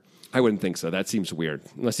river. I wouldn't think so. That seems weird.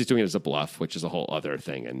 Unless he's doing it as a bluff, which is a whole other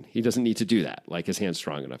thing. And he doesn't need to do that. Like, his hand's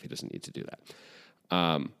strong enough. He doesn't need to do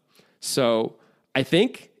that. So I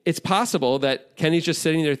think it's possible that Kenney's just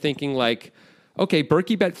sitting there thinking like, okay,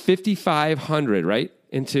 Berkey bet 5,500, right?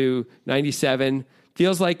 Into 97.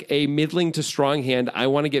 Feels like a middling to strong hand. I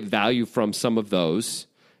want to get value from some of those,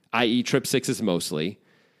 i.e. trip sixes mostly.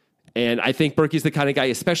 And I think Berkey's the kind of guy,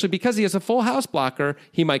 especially because he has a full house blocker,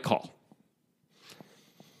 he might call.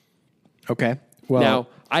 Okay. Well, now,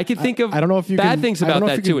 I could think of bad things about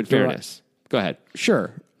that too, in fairness. Go ahead.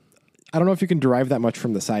 Sure. I don't know if you can derive that much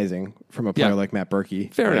from the sizing from a player like Matt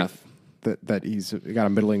Berkey. Fair enough. That he's got a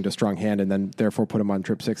middling to strong hand and then therefore put him on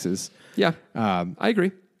trip sixes. Yeah, I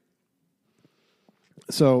agree.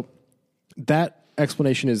 So that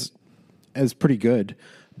explanation is pretty good,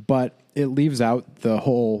 but it leaves out the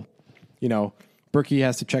whole, Berkey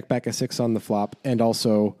has to check back a 6 on the flop and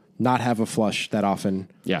also not have a flush that often.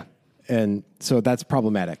 Yeah. And so that's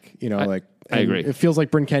problematic, I agree. It feels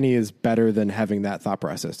like Bryn Kenney is better than having that thought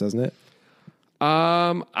process, doesn't it?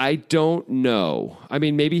 I don't know. I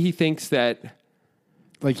mean, maybe he thinks that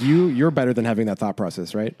like you're better than having that thought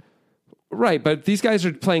process, right? Right, but these guys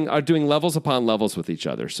are doing levels upon levels with each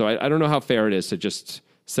other. So I don't know how fair it is to just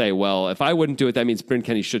say, well, if I wouldn't do it, that means Bryn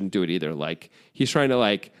Kenney shouldn't do it either. Like, he's trying to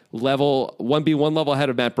like be one level ahead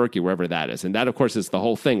of Matt Berkey, wherever that is. And that, of course, is the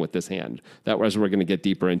whole thing with this hand. That was, we're going to get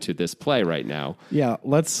deeper into this play right now. Yeah,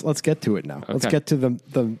 let's get to it now. Okay. Let's get to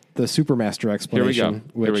the Supermaster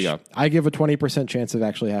explanation. Here we go. I give a 20% chance of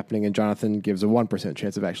actually happening, and Jonathan gives a 1%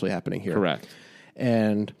 chance of actually happening here. Correct.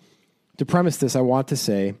 And to premise this, I want to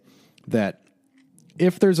say that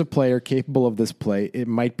if there's a player capable of this play, it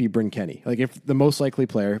might be Bryn Kenney. Like, if the most likely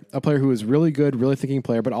player, a player who is really good, really thinking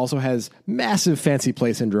player, but also has massive fancy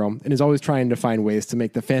play syndrome and is always trying to find ways to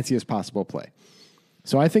make the fanciest possible play.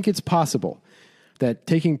 So I think it's possible that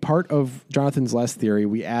taking part of Jonathan's last theory,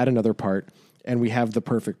 we add another part and we have the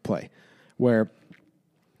perfect play where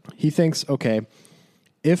he thinks, okay,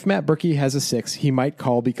 if Matt Berkey has a 6, he might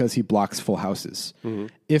call because he blocks full houses. Mm-hmm.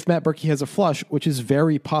 If Matt Berkey has a flush, which is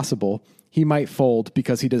very possible, he might fold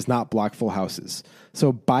because he does not block full houses.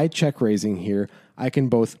 So by check raising here, I can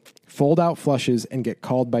both fold out flushes and get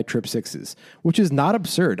called by trip 6s, which is not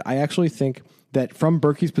absurd. I actually think that from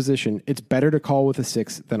Berkey's position, it's better to call with a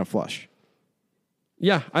 6 than a flush.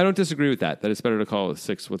 Yeah, I don't disagree with that it's better to call a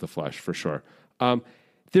 6 with a flush for sure.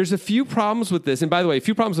 There's a few problems with this. And by the way, a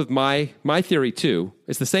few problems with my theory too.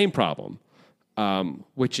 It's the same problem.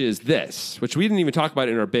 Which is this, which we didn't even talk about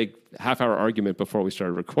in our big half-hour argument before we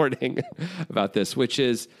started recording about this, which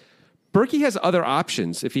is Berkey has other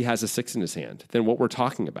options if he has a 6 in his hand than what we're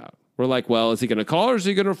talking about. We're like, well, is he going to call or is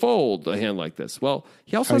he going to fold a hand like this? Well,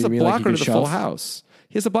 he also has a blocker to the full house.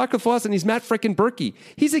 He has a blocker to the full house, and he's Matt frickin' Berkey.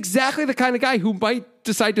 He's exactly the kind of guy who might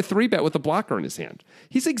decide to 3-bet with a blocker in his hand.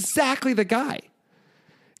 He's exactly the guy.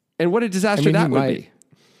 And what a disaster that would be.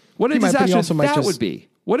 What a disaster that would be.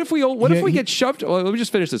 What if we get shoved? Well, let me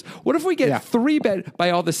just finish this. What if we get 3-bet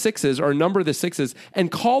by all the 6s or a number of the 6s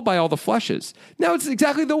and called by all the flushes? Now it's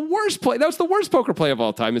exactly the worst play. That was the worst poker play of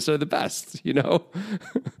all time instead of the best, you know?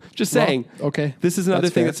 Just saying. Okay. This is another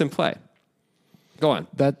thing that's in play. Go on.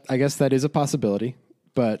 I guess that is a possibility,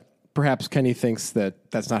 but perhaps Kenney thinks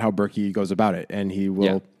that that's not how Berkey goes about it, and he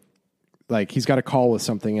will, he's got to call with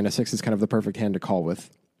something, and a 6 is kind of the perfect hand to call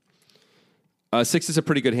with. 6 is a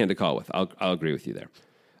pretty good hand to call with. I'll agree with you there.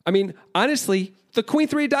 I mean, honestly, the Queen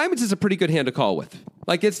 3 of diamonds is a pretty good hand to call with.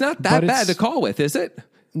 Like, it's not that bad to call with, is it?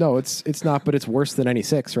 No, it's not, but it's worse than any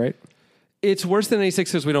 6, right? It's worse than any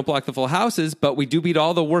 6 because we don't block the full houses, but we do beat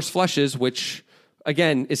all the worst flushes, which,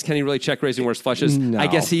 again, is Kenney really check-raising worst flushes? No. I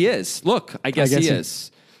guess he is. Look, I guess he is.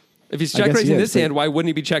 If he's check-raising this hand, why wouldn't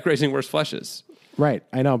he be check-raising worst flushes? Right,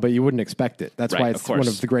 I know, but you wouldn't expect it. That's why it's one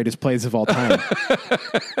of the greatest plays of all time.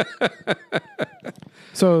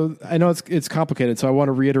 So I know it's complicated, so I want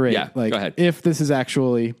to reiterate, go ahead. If this is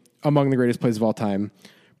actually among the greatest plays of all time,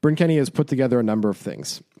 Bryn Kenney has put together a number of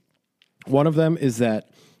things. One of them is that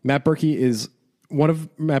one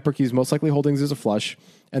of Matt Berkey's most likely holdings is a flush,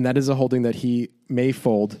 and that is a holding that he may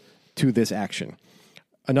fold to this action.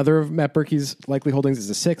 Another of Matt Berkey's likely holdings is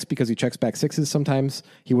a 6 because he checks back 6s sometimes.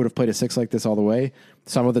 He would have played a 6 like this all the way.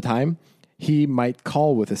 Some of the time, he might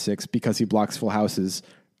call with a 6 because he blocks full houses.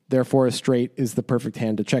 Therefore, a straight is the perfect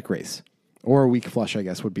hand to check raise. Or a weak flush, I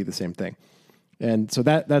guess, would be the same thing. And so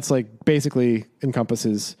that's like basically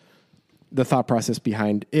encompasses the thought process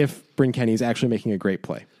behind if Bryn Kenney is actually making a great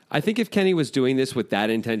play. I think if Kenney was doing this with that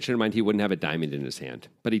intention in mind, he wouldn't have a diamond in his hand.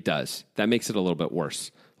 But he does. That makes it a little bit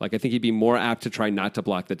worse. Like, I think he'd be more apt to try not to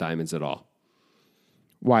block the diamonds at all.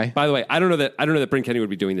 Why? By the way, I don't know that Bryn Kenney would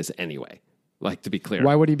be doing this anyway. Like, to be clear.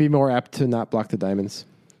 Why would he be more apt to not block the diamonds?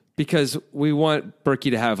 Because we want Berkey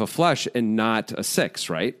to have a flush and not a 6,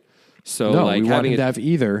 right? So no, we want him to have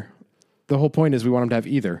either. The whole point is we want him to have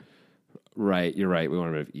either. Right, you're right. We want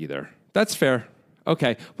him to have either. That's fair.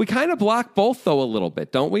 Okay. We kind of block both, though, a little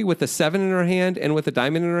bit, don't we? With the 7 in our hand and with the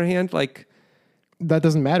diamond in our hand? Like, that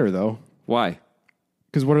doesn't matter, though. Why?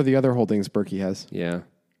 Because what are the other holdings Berkey has? Yeah.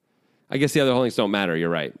 I guess the other holdings don't matter. You're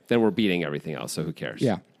right. Then we're beating everything else, so who cares?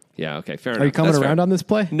 Yeah. Yeah, okay, fair enough. Are you coming around on this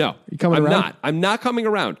play? No. I'm not coming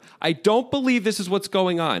around. I don't believe this is what's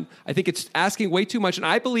going on. I think it's asking way too much, and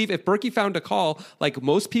I believe if Berkey found a call, like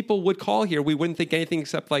most people would call here, we wouldn't think anything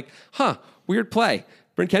except like, weird play.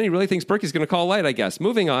 Bryn Kenney really thinks Berkey's going to call light, I guess.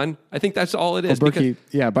 Moving on. I think that's all it is.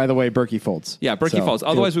 Well, by the way, Berkey folds. Yeah, Berkey folds.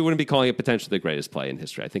 Otherwise, we wouldn't be calling it potentially the greatest play in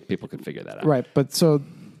history. I think people could figure that out. Right, but so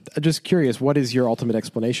just curious, what is your ultimate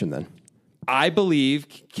explanation then? I believe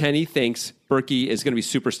Kenney thinks Berkey is going to be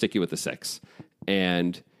super sticky with the 6.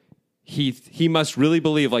 And he must really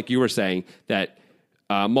believe, like you were saying, that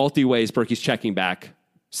multi-ways Berkey's checking back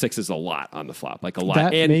 6s a lot on the flop. Like a lot.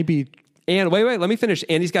 That may be... And wait, let me finish.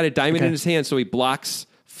 And he's got a diamond in his hand, so he blocks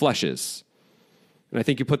flushes. And I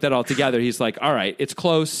think you put that all together. He's like, all right, it's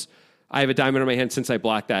close. I have a diamond in my hand. Since I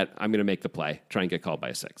blocked that, I'm going to make the play, try and get called by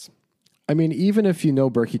a 6. I mean, even if you know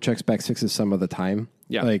Berkey checks back 6s some of the time,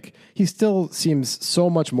 Yeah. like he still seems so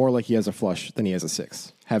much more like he has a flush than he has a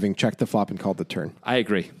 6, having checked the flop and called the turn. I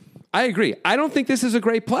agree. I don't think this is a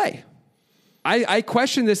great play. I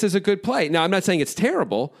question this as a good play. Now, I'm not saying it's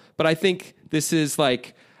terrible, but I think this is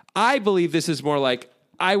like, I believe this is more like,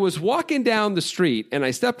 I was walking down the street and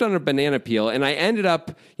I stepped on a banana peel and I ended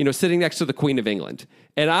up, sitting next to the Queen of England.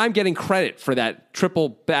 And I'm getting credit for that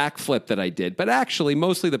triple backflip that I did. But actually,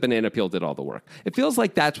 mostly the banana peel did all the work. It feels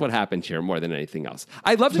like that's what happened here more than anything else.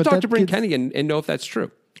 I'd love to talk to Bryn Kenney and know if that's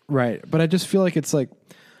true. Right. But I just feel like it's like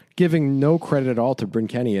giving no credit at all to Bryn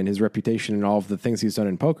Kenney and his reputation and all of the things he's done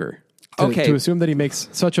in poker. To assume that he makes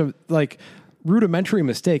such a rudimentary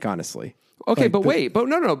mistake, honestly. Okay, but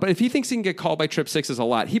no. But if he thinks he can get called by trip 6s a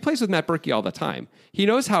lot, he plays with Matt Berkey all the time. He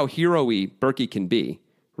knows how hero-y Berkey can be,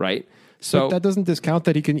 right? So but that doesn't discount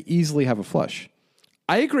that he can easily have a flush.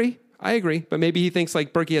 I agree. But maybe he thinks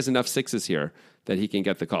like Berkey has enough 6s here that he can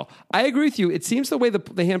get the call. I agree with you. It seems the way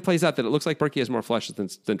the hand plays out that it looks like Berkey has more flushes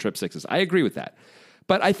than trip 6s. I agree with that.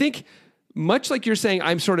 But I think much like you're saying,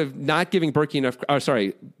 I'm sort of not giving Bryn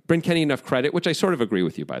Kenney enough credit, which I sort of agree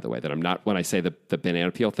with you, by the way, that I'm not when I say the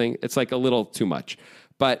banana peel thing. It's like a little too much.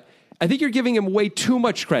 But I think you're giving him way too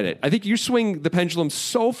much credit. I think you swing the pendulum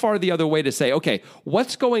so far the other way to say, okay,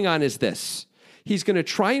 what's going on is this. He's going to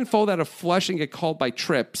try and fold out a flush and get called by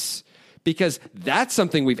trips because that's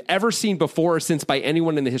something we've ever seen before or since by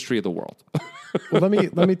anyone in the history of the world. Well,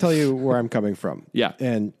 let me tell you where I'm coming from. Yeah.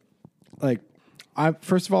 And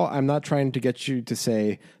first of all, I'm not trying to get you to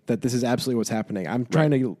say that this is absolutely what's happening. I'm trying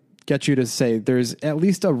to get you to say there's at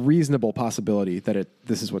least a reasonable possibility that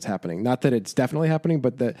this is what's happening. Not that it's definitely happening,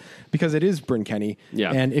 but that because it is Bryn Kenney.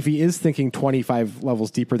 Yeah. And if he is thinking 25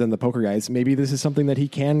 levels deeper than the poker guys, maybe this is something that he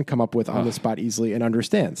can come up with on the spot easily and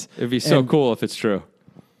understands. It'd be so cool if it's true.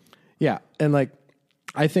 Yeah. And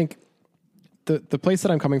I think the place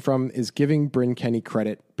that I'm coming from is giving Bryn Kenney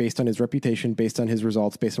credit based on his reputation, based on his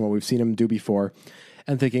results, based on what we've seen him do before,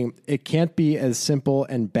 and thinking it can't be as simple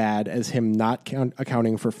and bad as him not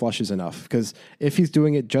accounting for flushes enough. Because if he's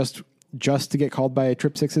doing it just to get called by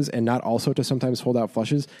trip 6s and not also to sometimes hold out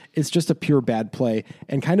flushes, it's just a pure bad play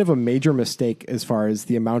and kind of a major mistake as far as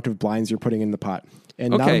the amount of blinds you're putting in the pot.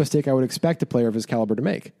 And not a mistake I would expect a player of his caliber to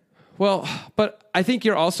make. Well, but I think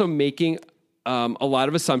you're also making a lot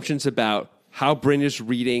of assumptions about how Bryn is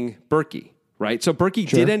reading Berkey, right? So Berkey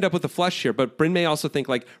did end up with a flush here, but Bryn may also think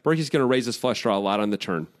like Berkey's going to raise his flush draw a lot on the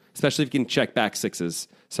turn, especially if he can check back 6s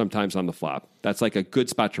sometimes on the flop. That's like a good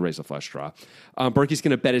spot to raise a flush draw. Berkey's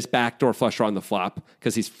going to bet his backdoor flush draw on the flop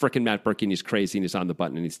because he's freaking Matt Berkey and he's crazy and he's on the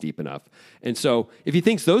button and he's deep enough. And so if he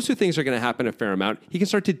thinks those two things are going to happen a fair amount, he can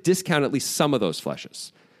start to discount at least some of those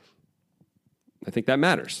flushes. I think that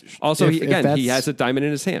matters. Also, he has a diamond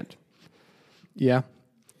in his hand. Yeah.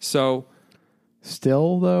 So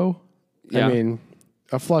still, though, yeah. I mean,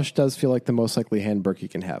 a flush does feel like the most likely hand Berkey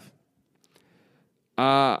can have.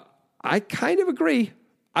 I kind of agree.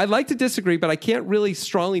 I'd like to disagree, but I can't really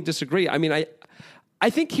strongly disagree. I mean, I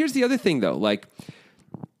think here's the other thing, though. Like,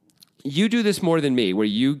 you do this more than me, where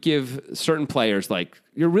you give certain players, like,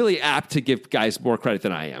 you're really apt to give guys more credit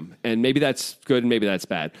than I am. And maybe that's good and maybe that's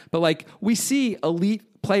bad. But, like, we see elite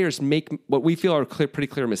players make what we feel are pretty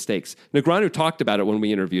clear mistakes. Negreanu talked about it when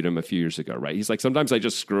we interviewed him a few years ago, right? He's like, sometimes I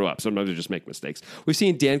just screw up. Sometimes I just make mistakes. We've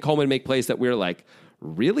seen Dan Coleman make plays that we're like,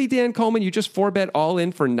 really, Dan Coleman? You just 4-bet all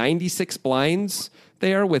in for 96 blinds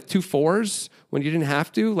there with 2 4s when you didn't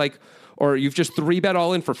have to? Like, or you've just 3-bet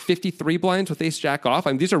all in for 53 blinds with ace jack off?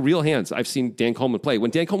 I mean, these are real hands I've seen Dan Coleman play.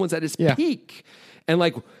 When Dan Coleman's at his peak. And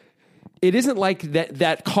like, it isn't like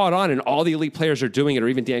that caught on and all the elite players are doing it or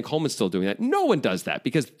even Dan Coleman's still doing that. No one does that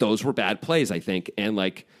because those were bad plays, I think. And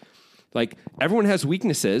like everyone has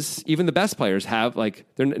weaknesses. Even the best players have,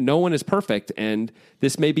 no one is perfect. And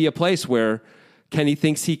this may be a place where Kenney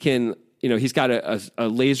thinks he can, he's got a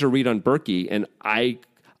laser read on Berkey. And I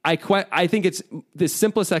think it's the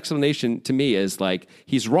simplest explanation to me is like,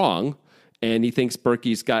 he's wrong. And he thinks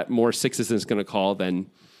Berkey's got more 6s and is going to call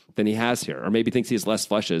than he has here, or maybe thinks he has less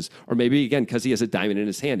flushes, or maybe again because he has a diamond in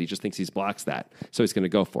his hand, he just thinks he blocks that, so he's going to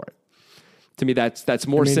go for it. To me, that's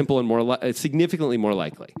more simple and more significantly more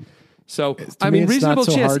likely. So I mean, reasonable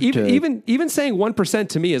chance. Even saying 1%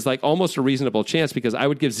 to me is like almost a reasonable chance because I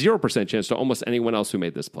would give 0% chance to almost anyone else who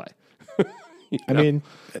made this play. I mean,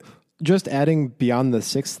 just adding beyond the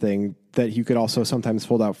 6th thing that you could also sometimes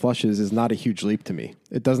fold out flushes is not a huge leap to me.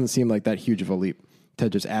 It doesn't seem like that huge of a leap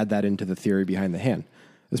to just add that into the theory behind the hand.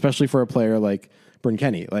 Especially for a player like Bryn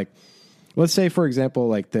Kenney. Like, let's say, for example,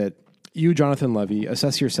 like that you, Jonathan Levy,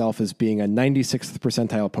 assess yourself as being a 96th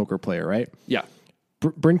percentile poker player, right? Yeah.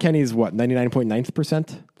 Bryn Kenney's what, 99.9th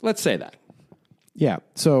percent? Let's say that. Yeah.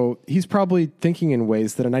 So he's probably thinking in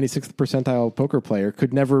ways that a 96th percentile poker player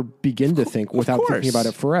could never begin to think without thinking about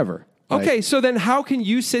it forever. Okay, so then how can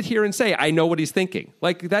you sit here and say, I know what he's thinking?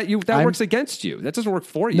 Like that works against you. That doesn't work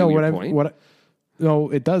for you. No,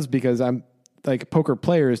 it does, because I'm like, poker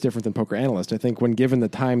player is different than poker analyst. I think when given the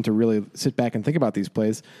time to really sit back and think about these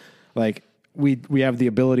plays, like we have the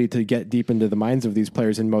ability to get deep into the minds of these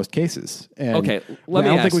players in most cases. And okay, I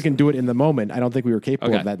don't think we can do it in the moment. I don't think we were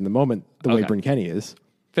capable of that in the moment the way Bryn Kenney is.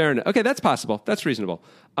 Fair enough. Okay, that's possible. That's reasonable.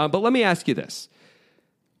 But let me ask you this.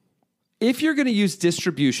 If you're going to use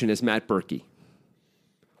distribution as Matt Berkey,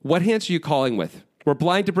 what hands are you calling with? We're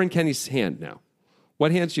blind to Bryn Kenney's hand now.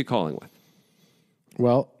 What hands are you calling with?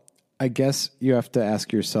 Well, I guess you have to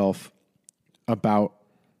ask yourself about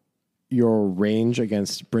your range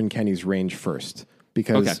against Bryn Kenney's range first.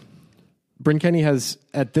 Because Bryn Kenney has,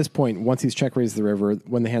 at this point, once he's check raised the river,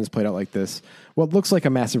 when the hand's played out like this, what looks like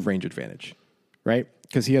a massive range advantage, right?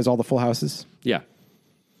 Because he has all the full houses. Yeah.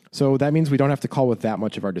 So that means we don't have to call with that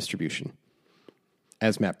much of our distribution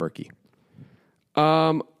as Matt Berkey.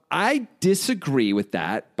 I disagree with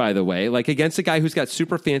that, by the way. Like, against a guy who's got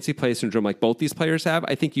super fancy play syndrome like both these players have,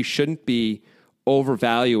 I think you shouldn't be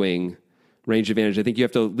overvaluing range advantage. I think you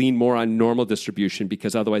have to lean more on normal distribution,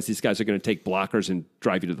 because otherwise these guys are going to take blockers and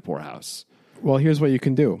drive you to the poorhouse. Well, here's what you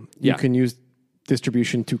can do. You can use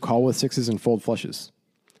distribution to call with sixes and fold flushes.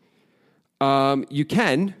 You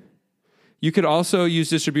can. You could also use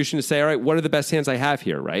distribution to say, all right, what are the best hands I have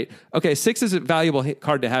here, right? Okay, six is a valuable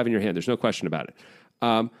card to have in your hand. There's no question about it.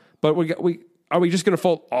 But are we just going to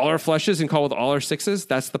fold all our flushes and call with all our sixes?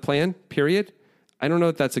 That's the plan, period? I don't know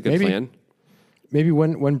if that's a good plan. Maybe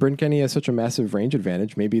when Bryn Kenney has such a massive range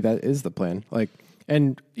advantage, maybe that is the plan. Like,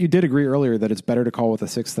 and you did agree earlier that it's better to call with a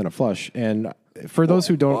six than a flush. And for those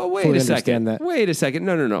who don't fully understand that. Wait a second.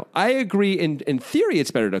 No. I agree in theory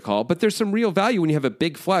it's better to call, but there's some real value when you have a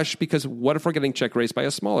big flush, because what if we're getting check raised by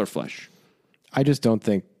a smaller flush? I just don't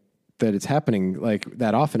think that it's happening like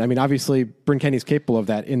that often. I mean, obviously Bryn Kenney's capable of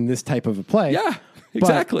that in this type of a play. Yeah,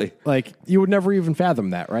 exactly. But, like, you would never even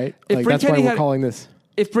fathom that, right? Like, that's why we're calling this.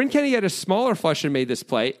 If Bryn Kenney had a smaller flush and made this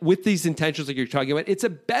play with these intentions like you're talking about, it's a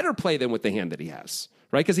better play than with the hand that he has,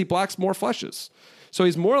 right? Because he blocks more flushes. So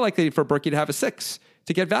he's more likely for Berkey to have a six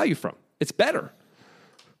to get value from. It's better.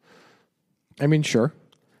 I mean, sure.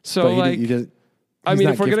 So, like, if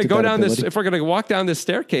we're going to go down if we're going to walk down this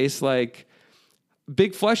staircase, like,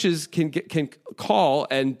 big flushes can call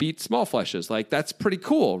and beat small flushes. Like, that's pretty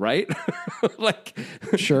cool, right? Like,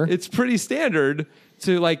 sure, it's pretty standard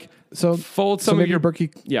to fold some of your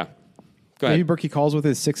Berkey. Yeah, go ahead. Maybe Berkey calls with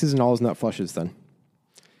his sixes and all his nut flushes then.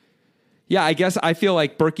 Yeah, I guess I feel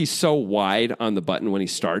like Berkey's so wide on the button when he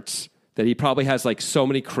starts that he probably has like so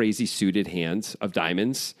many crazy suited hands of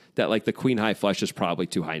diamonds that like the queen high flush is probably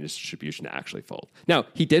too high in his distribution to actually fold. Now,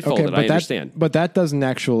 he did fold it, I understand. But that doesn't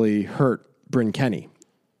actually hurt Bryn Kenney.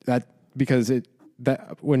 Because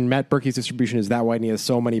when Matt Berkey's distribution is that wide and he has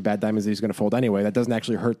so many bad diamonds that he's going to fold anyway, that doesn't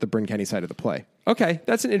actually hurt the Bryn Kenney side of the play. Okay,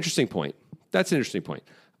 that's an interesting point.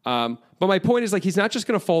 But my point is, like, he's not just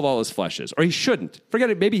going to fold all his flushes, or he shouldn't.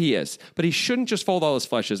 Forget it, maybe he is, but he shouldn't just fold all his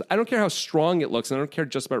flushes. I don't care how strong it looks, and I don't care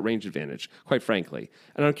just about range advantage, quite frankly.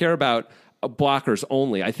 And I don't care about blockers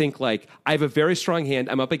only. I think, like, I have a very strong hand.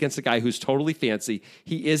 I'm up against a guy who's totally fancy.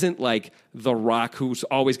 He isn't like the Rock who's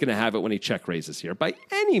always going to have it when he check raises here, by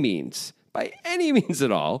any means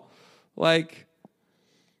at all. Like,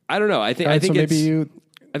 I don't know. I think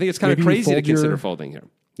it's kind of crazy to consider folding here.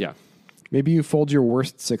 Yeah. Maybe you fold your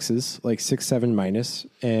worst sixes, like 6-7 minus,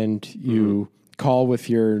 and you call with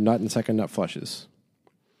your nut and second nut flushes.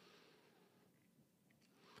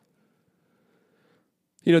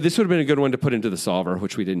 You know, this would have been a good one to put into the solver,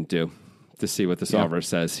 which we didn't do, to see what the solver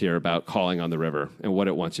says here about calling on the river and what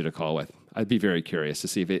it wants you to call with. I'd be very curious to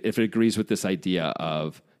see if it agrees with this idea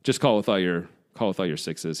of just call with all your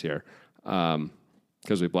sixes here,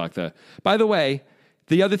 because we blocked the. By the way,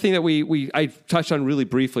 the other thing that I touched on really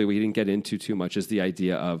briefly, we didn't get into too much, is the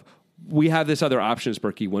idea of we have this other option as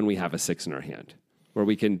Berkey when we have a six in our hand, where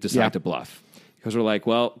we can decide to bluff, because we're like,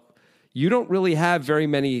 well, you don't really have very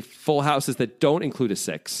many full houses that don't include a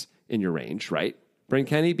six in your range, right, Bryn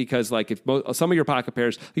Kenney? Because like if some of your pocket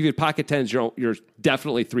pairs, if you had pocket tens, you're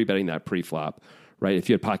definitely three betting that pre-flop, right? If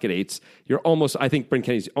you had pocket eights, I think Bryn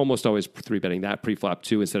Kenney's almost always three betting that pre-flop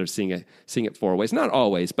too, instead of seeing it four ways. Not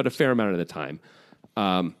always, but a fair amount of the time.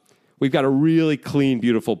 We've got a really clean,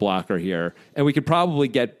 beautiful blocker here, and we could probably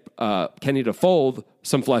get Kenney to fold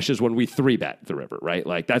some flushes when we three bet the river, right?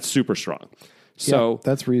 Like, that's super strong. So yeah,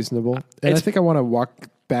 that's reasonable. And I think I want to walk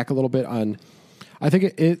back a little bit on. I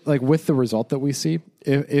think it like with the result that we see,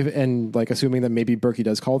 if and like assuming that maybe Berkey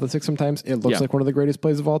does call the 6 sometimes, it looks like one of the greatest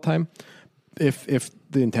plays of all time. If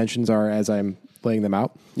the intentions are as I'm laying them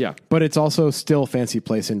out, yeah. But it's also still fancy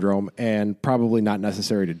play syndrome and probably not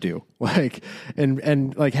necessary to do. Like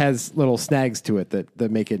and like has little snags to it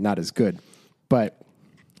that make it not as good. But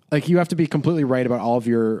like you have to be completely right about all of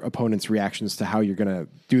your opponent's reactions to how you're going to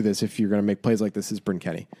do this if you're going to make plays like this as Bryn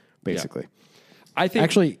Kenney, basically. Yeah. I think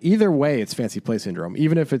actually either way it's fancy play syndrome.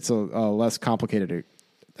 Even if it's a less complicated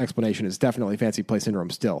explanation, it's definitely fancy play syndrome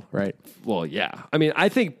still, right? Well, yeah. I mean, I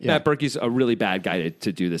think Matt Berkey's a really bad guy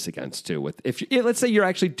to do this against too. Let's say you're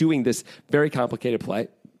actually doing this very complicated play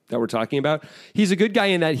that we're talking about. He's a good guy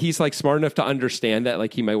in that he's like smart enough to understand that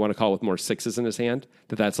like he might want to call with more 6s in his hand,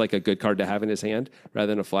 that's like a good card to have in his hand rather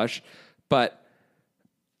than a flush. But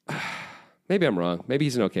maybe I'm wrong. Maybe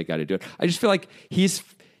he's an okay guy to do it. I just feel like he's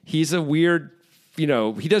a weird, he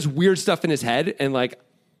does weird stuff in his head, and like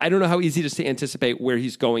I don't know how easy it is to anticipate where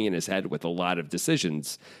he's going in his head with a lot of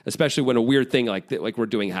decisions, especially when a weird thing like we're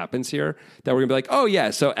doing happens here, that we're gonna be like, oh yeah,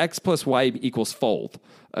 so X plus Y equals fold,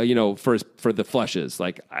 for the flushes.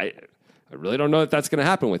 Like I really don't know if that's gonna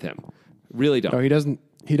happen with him. Really don't. No, he doesn't.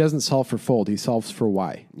 He doesn't solve for fold. He solves for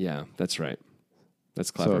Y. Yeah, that's right.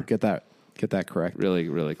 That's clever. So get that correct. Really,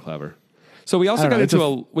 really clever. So we also got into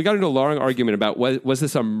a long argument about was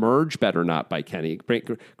this a merge bet or not by Kenney.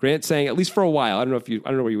 Grant saying, at least for a while, I don't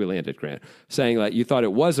know where you landed, Grant, saying that you thought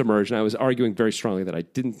it was a merge, and I was arguing very strongly that I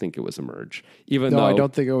didn't think it was a merge. I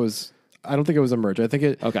don't think it was. I don't think it was a merge. I think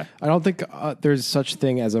it. Okay. I don't think there's such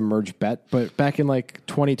thing as a merge bet. But back in like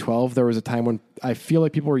 2012, there was a time when I feel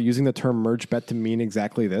like people were using the term merge bet to mean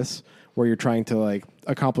exactly this, where you're trying to like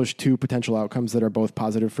accomplish two potential outcomes that are both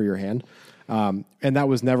positive for your hand. And that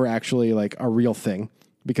was never actually like a real thing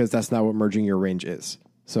because that's not what merging your range is.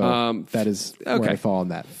 So that is where I fall on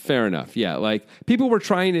that. Fair enough. Yeah. Like people were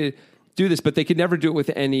trying to do this, but they could never do it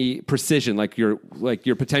with any precision. Like you're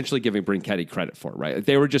potentially giving Bryn Kenney credit for, right?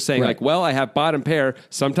 They were just saying like, well, I have bottom pair.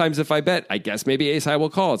 Sometimes if I bet, I guess maybe ace high will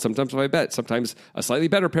call it. Sometimes if I bet, sometimes a slightly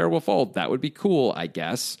better pair will fold. That would be cool, I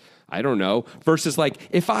guess. I don't know. Versus like,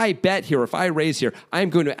 if I bet here, if I raise here, I'm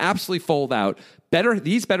going to absolutely fold out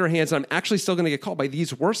these better hands, and I'm actually still going to get called by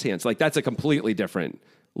these worse hands. Like that's a completely different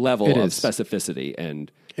level of specificity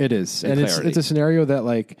and it is. And it's a scenario that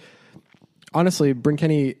like, honestly, Bryn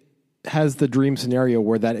Kenney has the dream scenario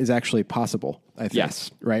where that is actually possible. I think.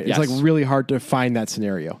 Yes. Right. Yes. It's like really hard to find that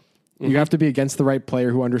scenario. Mm-hmm. You have to be against the right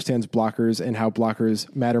player who understands blockers and how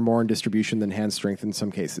blockers matter more in distribution than hand strength in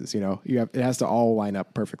some cases. It has to all line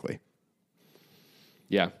up perfectly.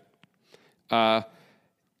 Yeah.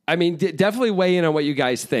 I mean, definitely weigh in on what you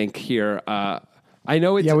guys think here. I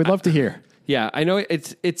know it's... Yeah, we'd love to hear. Yeah, I know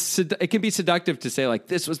it can be seductive to say like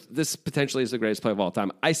this potentially is the greatest play of all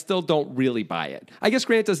time. I still don't really buy it. I guess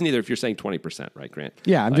Grant doesn't either if you're saying 20%, right, Grant?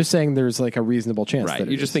 Yeah, I'm just saying there's like a reasonable chance right. that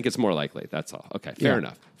You just think it's more likely. That's all. Okay, fair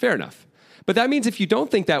enough. But that means if you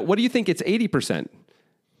don't think that, what do you think it's 80%?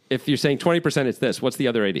 If you're saying 20% it's this, what's the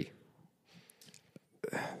other 80?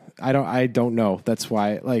 I don't know. That's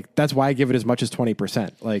why I give it as much as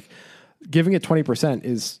 20%. Like giving it 20%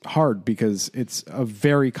 is hard because it's a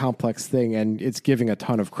very complex thing and it's giving a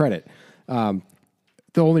ton of credit. The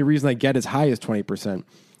only reason I get as high as 20%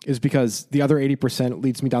 is because the other 80%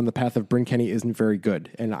 leads me down the path of Bryn Kenney isn't very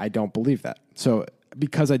good. And I don't believe that. So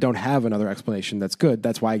because I don't have another explanation that's good,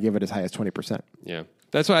 that's why I give it as high as 20%. Yeah.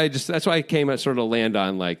 That's why I came at sort of land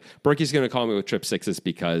on like Berkey's going to call me with trip sixes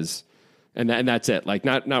because and that's it. Like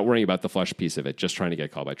not worrying about the flush piece of it, just trying to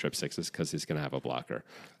get called by trip sixes because he's going to have a blocker,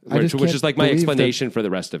 which is like my explanation for the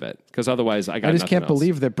rest of it. Because otherwise, I just can't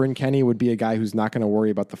believe that Bryn Kenney would be a guy who's not going to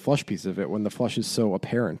worry about the flush piece of it when the flush is so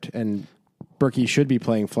apparent. And Berkey should be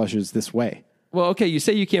playing flushes this way. Well, okay, you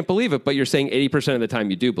say you can't believe it, but you're saying 80% of the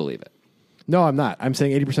time you do believe it. No, I'm not. I'm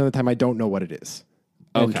saying 80% of the time I don't know what it is.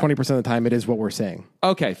 And 20% of the time, it is what we're saying.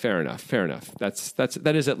 Okay, fair enough.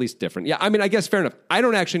 That is at least different. Yeah, I mean, I guess fair enough. I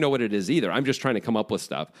don't actually know what it is either. I'm just trying to come up with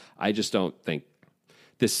stuff. I just don't think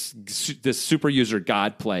this super user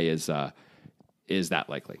God play is that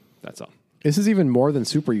likely. That's all. This is even more than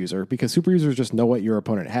super user because super users just know what your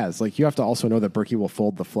opponent has. Like you have to also know that Berkey will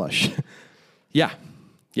fold the flush. Yeah.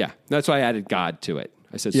 That's why I added God to it.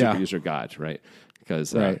 I said super user God, right? Because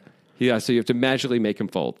so you have to magically make him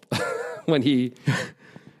fold when he.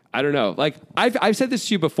 I don't know. Like I've said this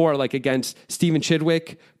to you before, like against Stephen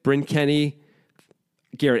Chidwick, Bryn Kenney,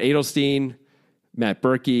 Garrett Adelstein, Matt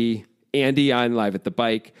Berkey, Andy on Live at the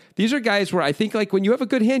Bike. These are guys where I think like when you have a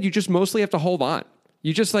good hand, you just mostly have to hold on.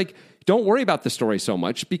 You just like don't worry about the story so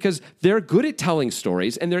much because they're good at telling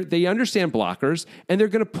stories and they understand blockers and they're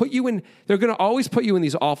going to always put you in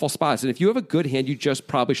these awful spots. And if you have a good hand, you just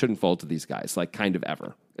probably shouldn't fold to these guys, like kind of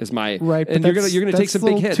ever is my, right. And you're going to take some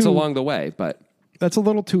big hits along the way, but that's a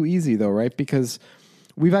little too easy though, right? Because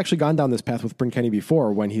we've actually gone down this path with Bryn Kenney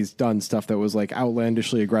before when he's done stuff that was like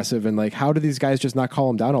outlandishly aggressive and like, how do these guys just not call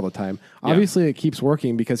him down all the time? Yeah. Obviously it keeps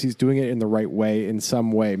working because he's doing it in the right way in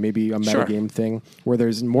some way, maybe a metagame thing where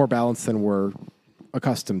there's more balance than we're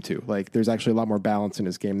accustomed to. Like there's actually a lot more balance in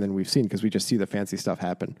his game than we've seen because we just see the fancy stuff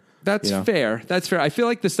happen. That's fair. That's fair. I feel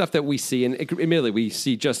like the stuff that we see, and admittedly we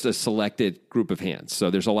see just a selected group of hands.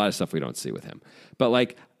 So there's a lot of stuff we don't see with him. But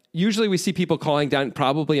like, usually we see people calling down,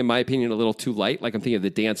 probably in my opinion, a little too light. Like I'm thinking of the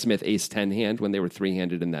Dan Smith ace 10 hand when they were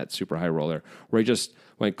 3-handed in that super high roller, where he just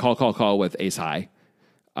went call with ace high.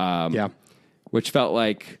 Which felt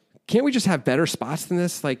like, can't we just have better spots than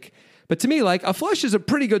this? Like, but to me, like a flush is a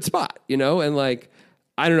pretty good spot, you know? And like,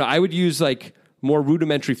 I don't know, I would use like more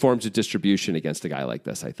rudimentary forms of distribution against a guy like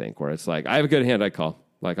this, I think, where it's like, I have a good hand, I call.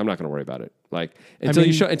 Like, I'm not going to worry about it. Like, until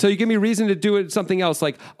you give me reason to do it something else.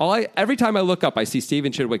 Like, every time I look up, I see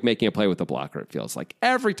Steven Chidwick making a play with the blocker. It feels like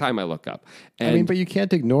every time I look up. And but you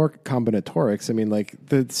can't ignore combinatorics. I mean, like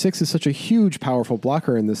the 6 is such a huge, powerful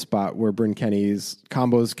blocker in this spot where Bryn Kenney's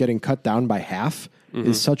combos getting cut down by half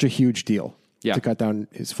is such a huge deal to cut down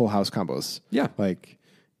his full house combos. Yeah, like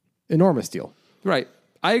enormous deal. Right,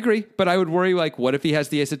 I agree. But I would worry. Like, what if he has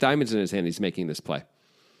the ace of diamonds in his hand? He's making this play.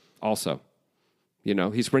 Also. You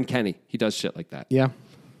know, he's Bryn Kenney. He does shit like that. Yeah.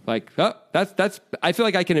 Like, that's. I feel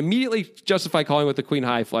like I can immediately justify calling with the queen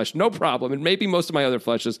high flush, no problem. And maybe most of my other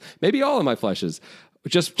flushes, maybe all of my flushes,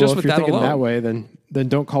 just if with you're that alone. That way, then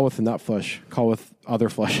don't call with the nut flush. Call with other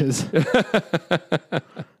flushes.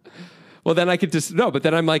 Well, then I could just but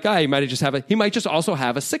then I'm like, he might just also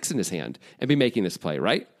have a 6 in his hand and be making this play,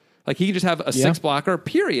 right? Like he could just have a 6 blocker,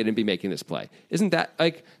 period, and be making this play. Isn't that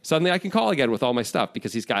like suddenly I can call again with all my stuff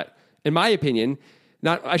because he's got. In my opinion,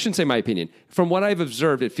 I shouldn't say my opinion. From what I've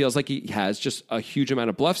observed, it feels like he has just a huge amount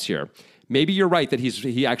of bluffs here. Maybe you're right that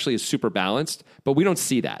he actually is super balanced, but we don't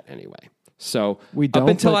see that anyway. So we don't,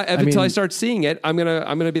 until I start seeing it, I'm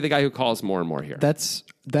gonna be the guy who calls more and more here. That's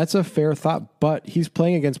a fair thought, but he's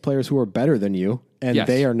playing against players who are better than you, and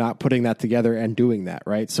they are not putting that together and doing that,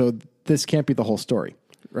 right? So this can't be the whole story.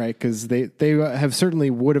 Right, because they have certainly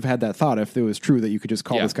would have had that thought if it was true that you could just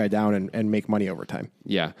call this guy down and make money over time.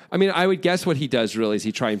 Yeah, I mean, I would guess what he does really is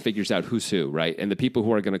he tries and figures out who's who, right? And the people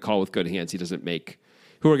who are going to call with good hands, he doesn't make.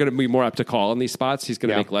 Who are going to be more up to call in these spots, he's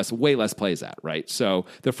going to make way less plays at, right? So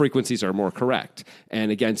the frequencies are more correct. And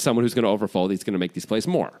again, someone who's going to overfold, he's going to make these plays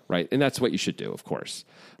more, right? And that's what you should do, of course.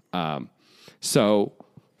 So.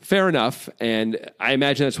 Fair enough, and I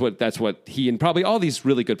imagine that's what he and probably all these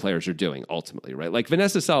really good players are doing ultimately, right? Like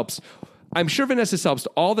Vanessa Selps, I'm sure Vanessa Selps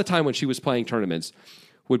all the time when she was playing tournaments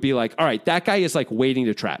would be like, all right, that guy is like waiting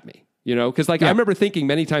to trap me, you know? Because like I remember thinking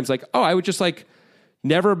many times like, oh, I would just like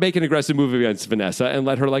never make an aggressive move against Vanessa and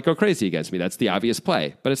let her like go crazy against me. That's the obvious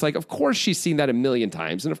play. But it's like, of course she's seen that a million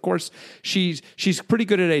times, and of course she's pretty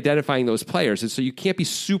good at identifying those players, and so you can't be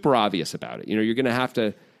super obvious about it. You know, you're going to have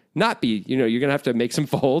to. Not be, you know, you're going to have to make some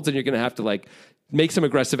folds and you're going to have to like make some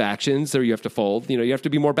aggressive actions or you have to fold. You know, you have to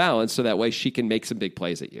be more balanced so that way she can make some big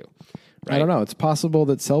plays at you. Right? I don't know. It's possible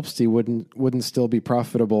that Selpsty wouldn't still be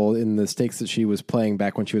profitable in the stakes that she was playing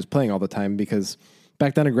back when she was playing all the time because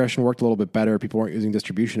back then aggression worked a little bit better. People weren't using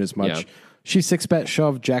distribution as much. Yeah. She 6-bet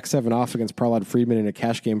shoved Jack 7 off against Prahlad Friedman in a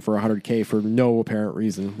cash game for $100K for no apparent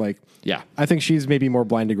reason. Like, I think she's maybe more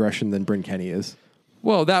blind aggression than Bryn Kenney is.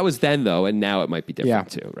 Well, that was then though, and now it might be different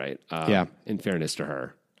too, right? In fairness to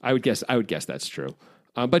her, I would guess that's true.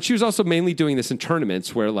 But she was also mainly doing this in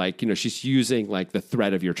tournaments where, like, you know, she's using like the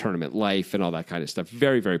threat of your tournament life and all that kind of stuff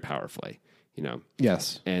very, very powerfully. You know,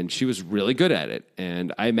 yes, and she was really good at it.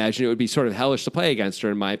 And I imagine it would be sort of hellish to play against her.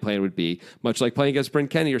 And my plan would be much like playing against Bryn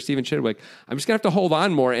Kenney or Steven Chidwick. I'm just gonna have to hold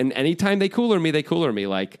on more. And anytime they cooler me, they cooler me.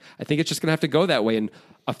 Like I think it's just gonna have to go that way. And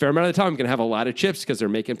a fair amount of the time, I'm gonna have a lot of chips because they're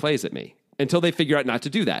making plays at me. Until they figure out not to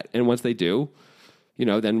do that. And once they do, you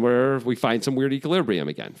know, then we find some weird equilibrium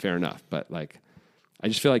again. Fair enough. But like, I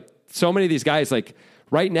just feel like so many of these guys, like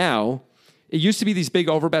right now, it used to be these big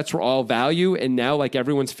overbets were all value. And now like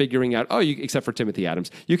everyone's figuring out, except for Timothy Adams,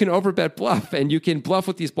 you can overbet bluff and you can bluff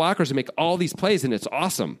with these blockers and make all these plays. And it's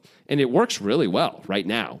awesome. And it works really well right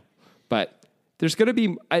now. But there's going to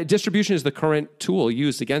be distribution is the current tool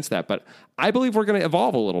used against that. But I believe we're going to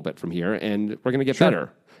evolve a little bit from here and we're going to get better.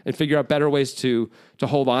 And figure out better ways to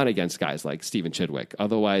hold on against guys like Steven Chidwick.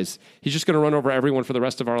 Otherwise, he's just going to run over everyone for the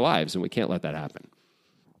rest of our lives, and we can't let that happen.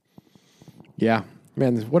 Yeah.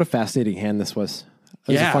 Man, what a fascinating hand this was.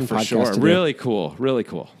 It was a fun for podcast sure. to do. Really cool. Really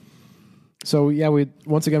cool. So yeah, we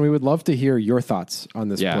would love to hear your thoughts on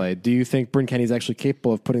this Yeah. play. Do you think Bryn Kenney is actually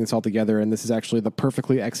capable of putting this all together, and this is actually the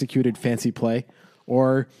perfectly executed fancy play,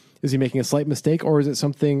 or is he making a slight mistake, or is it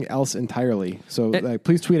something else entirely? So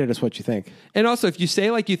please tweet at us what you think. And also, if you say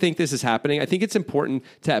like you think this is happening, I think it's important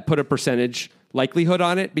to put a percentage likelihood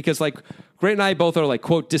on it, because like Grant and I both are like,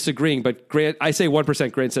 quote, disagreeing, but Grant, I say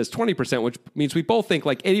 1%, Grant says 20%, which means we both think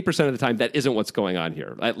like 80% of the time that isn't what's going on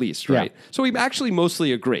here, at least, right? Yeah. So we actually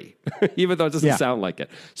mostly agree, even though it doesn't sound like it.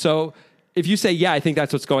 So if you say, yeah, I think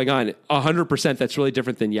that's what's going on, 100%, that's really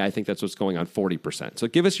different than, yeah, I think that's what's going on, 40%. So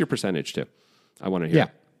give us your percentage too. I want to hear.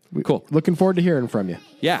 Yeah. Cool. Looking forward to hearing from you.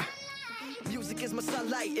 Yeah. Music is my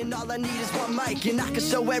sunlight, and all I need is one mic. And I can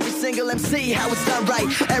show every single MC how it's done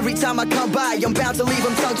right. Every time I come by, I'm bound to leave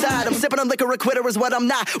them tongue-tied. I'm sipping on liquor, a quitter is what I'm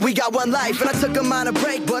not. We got one life, and I took a minor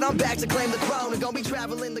break, but I'm back to claim the throne. And gonna be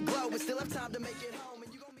traveling the globe, and still have time to make it home.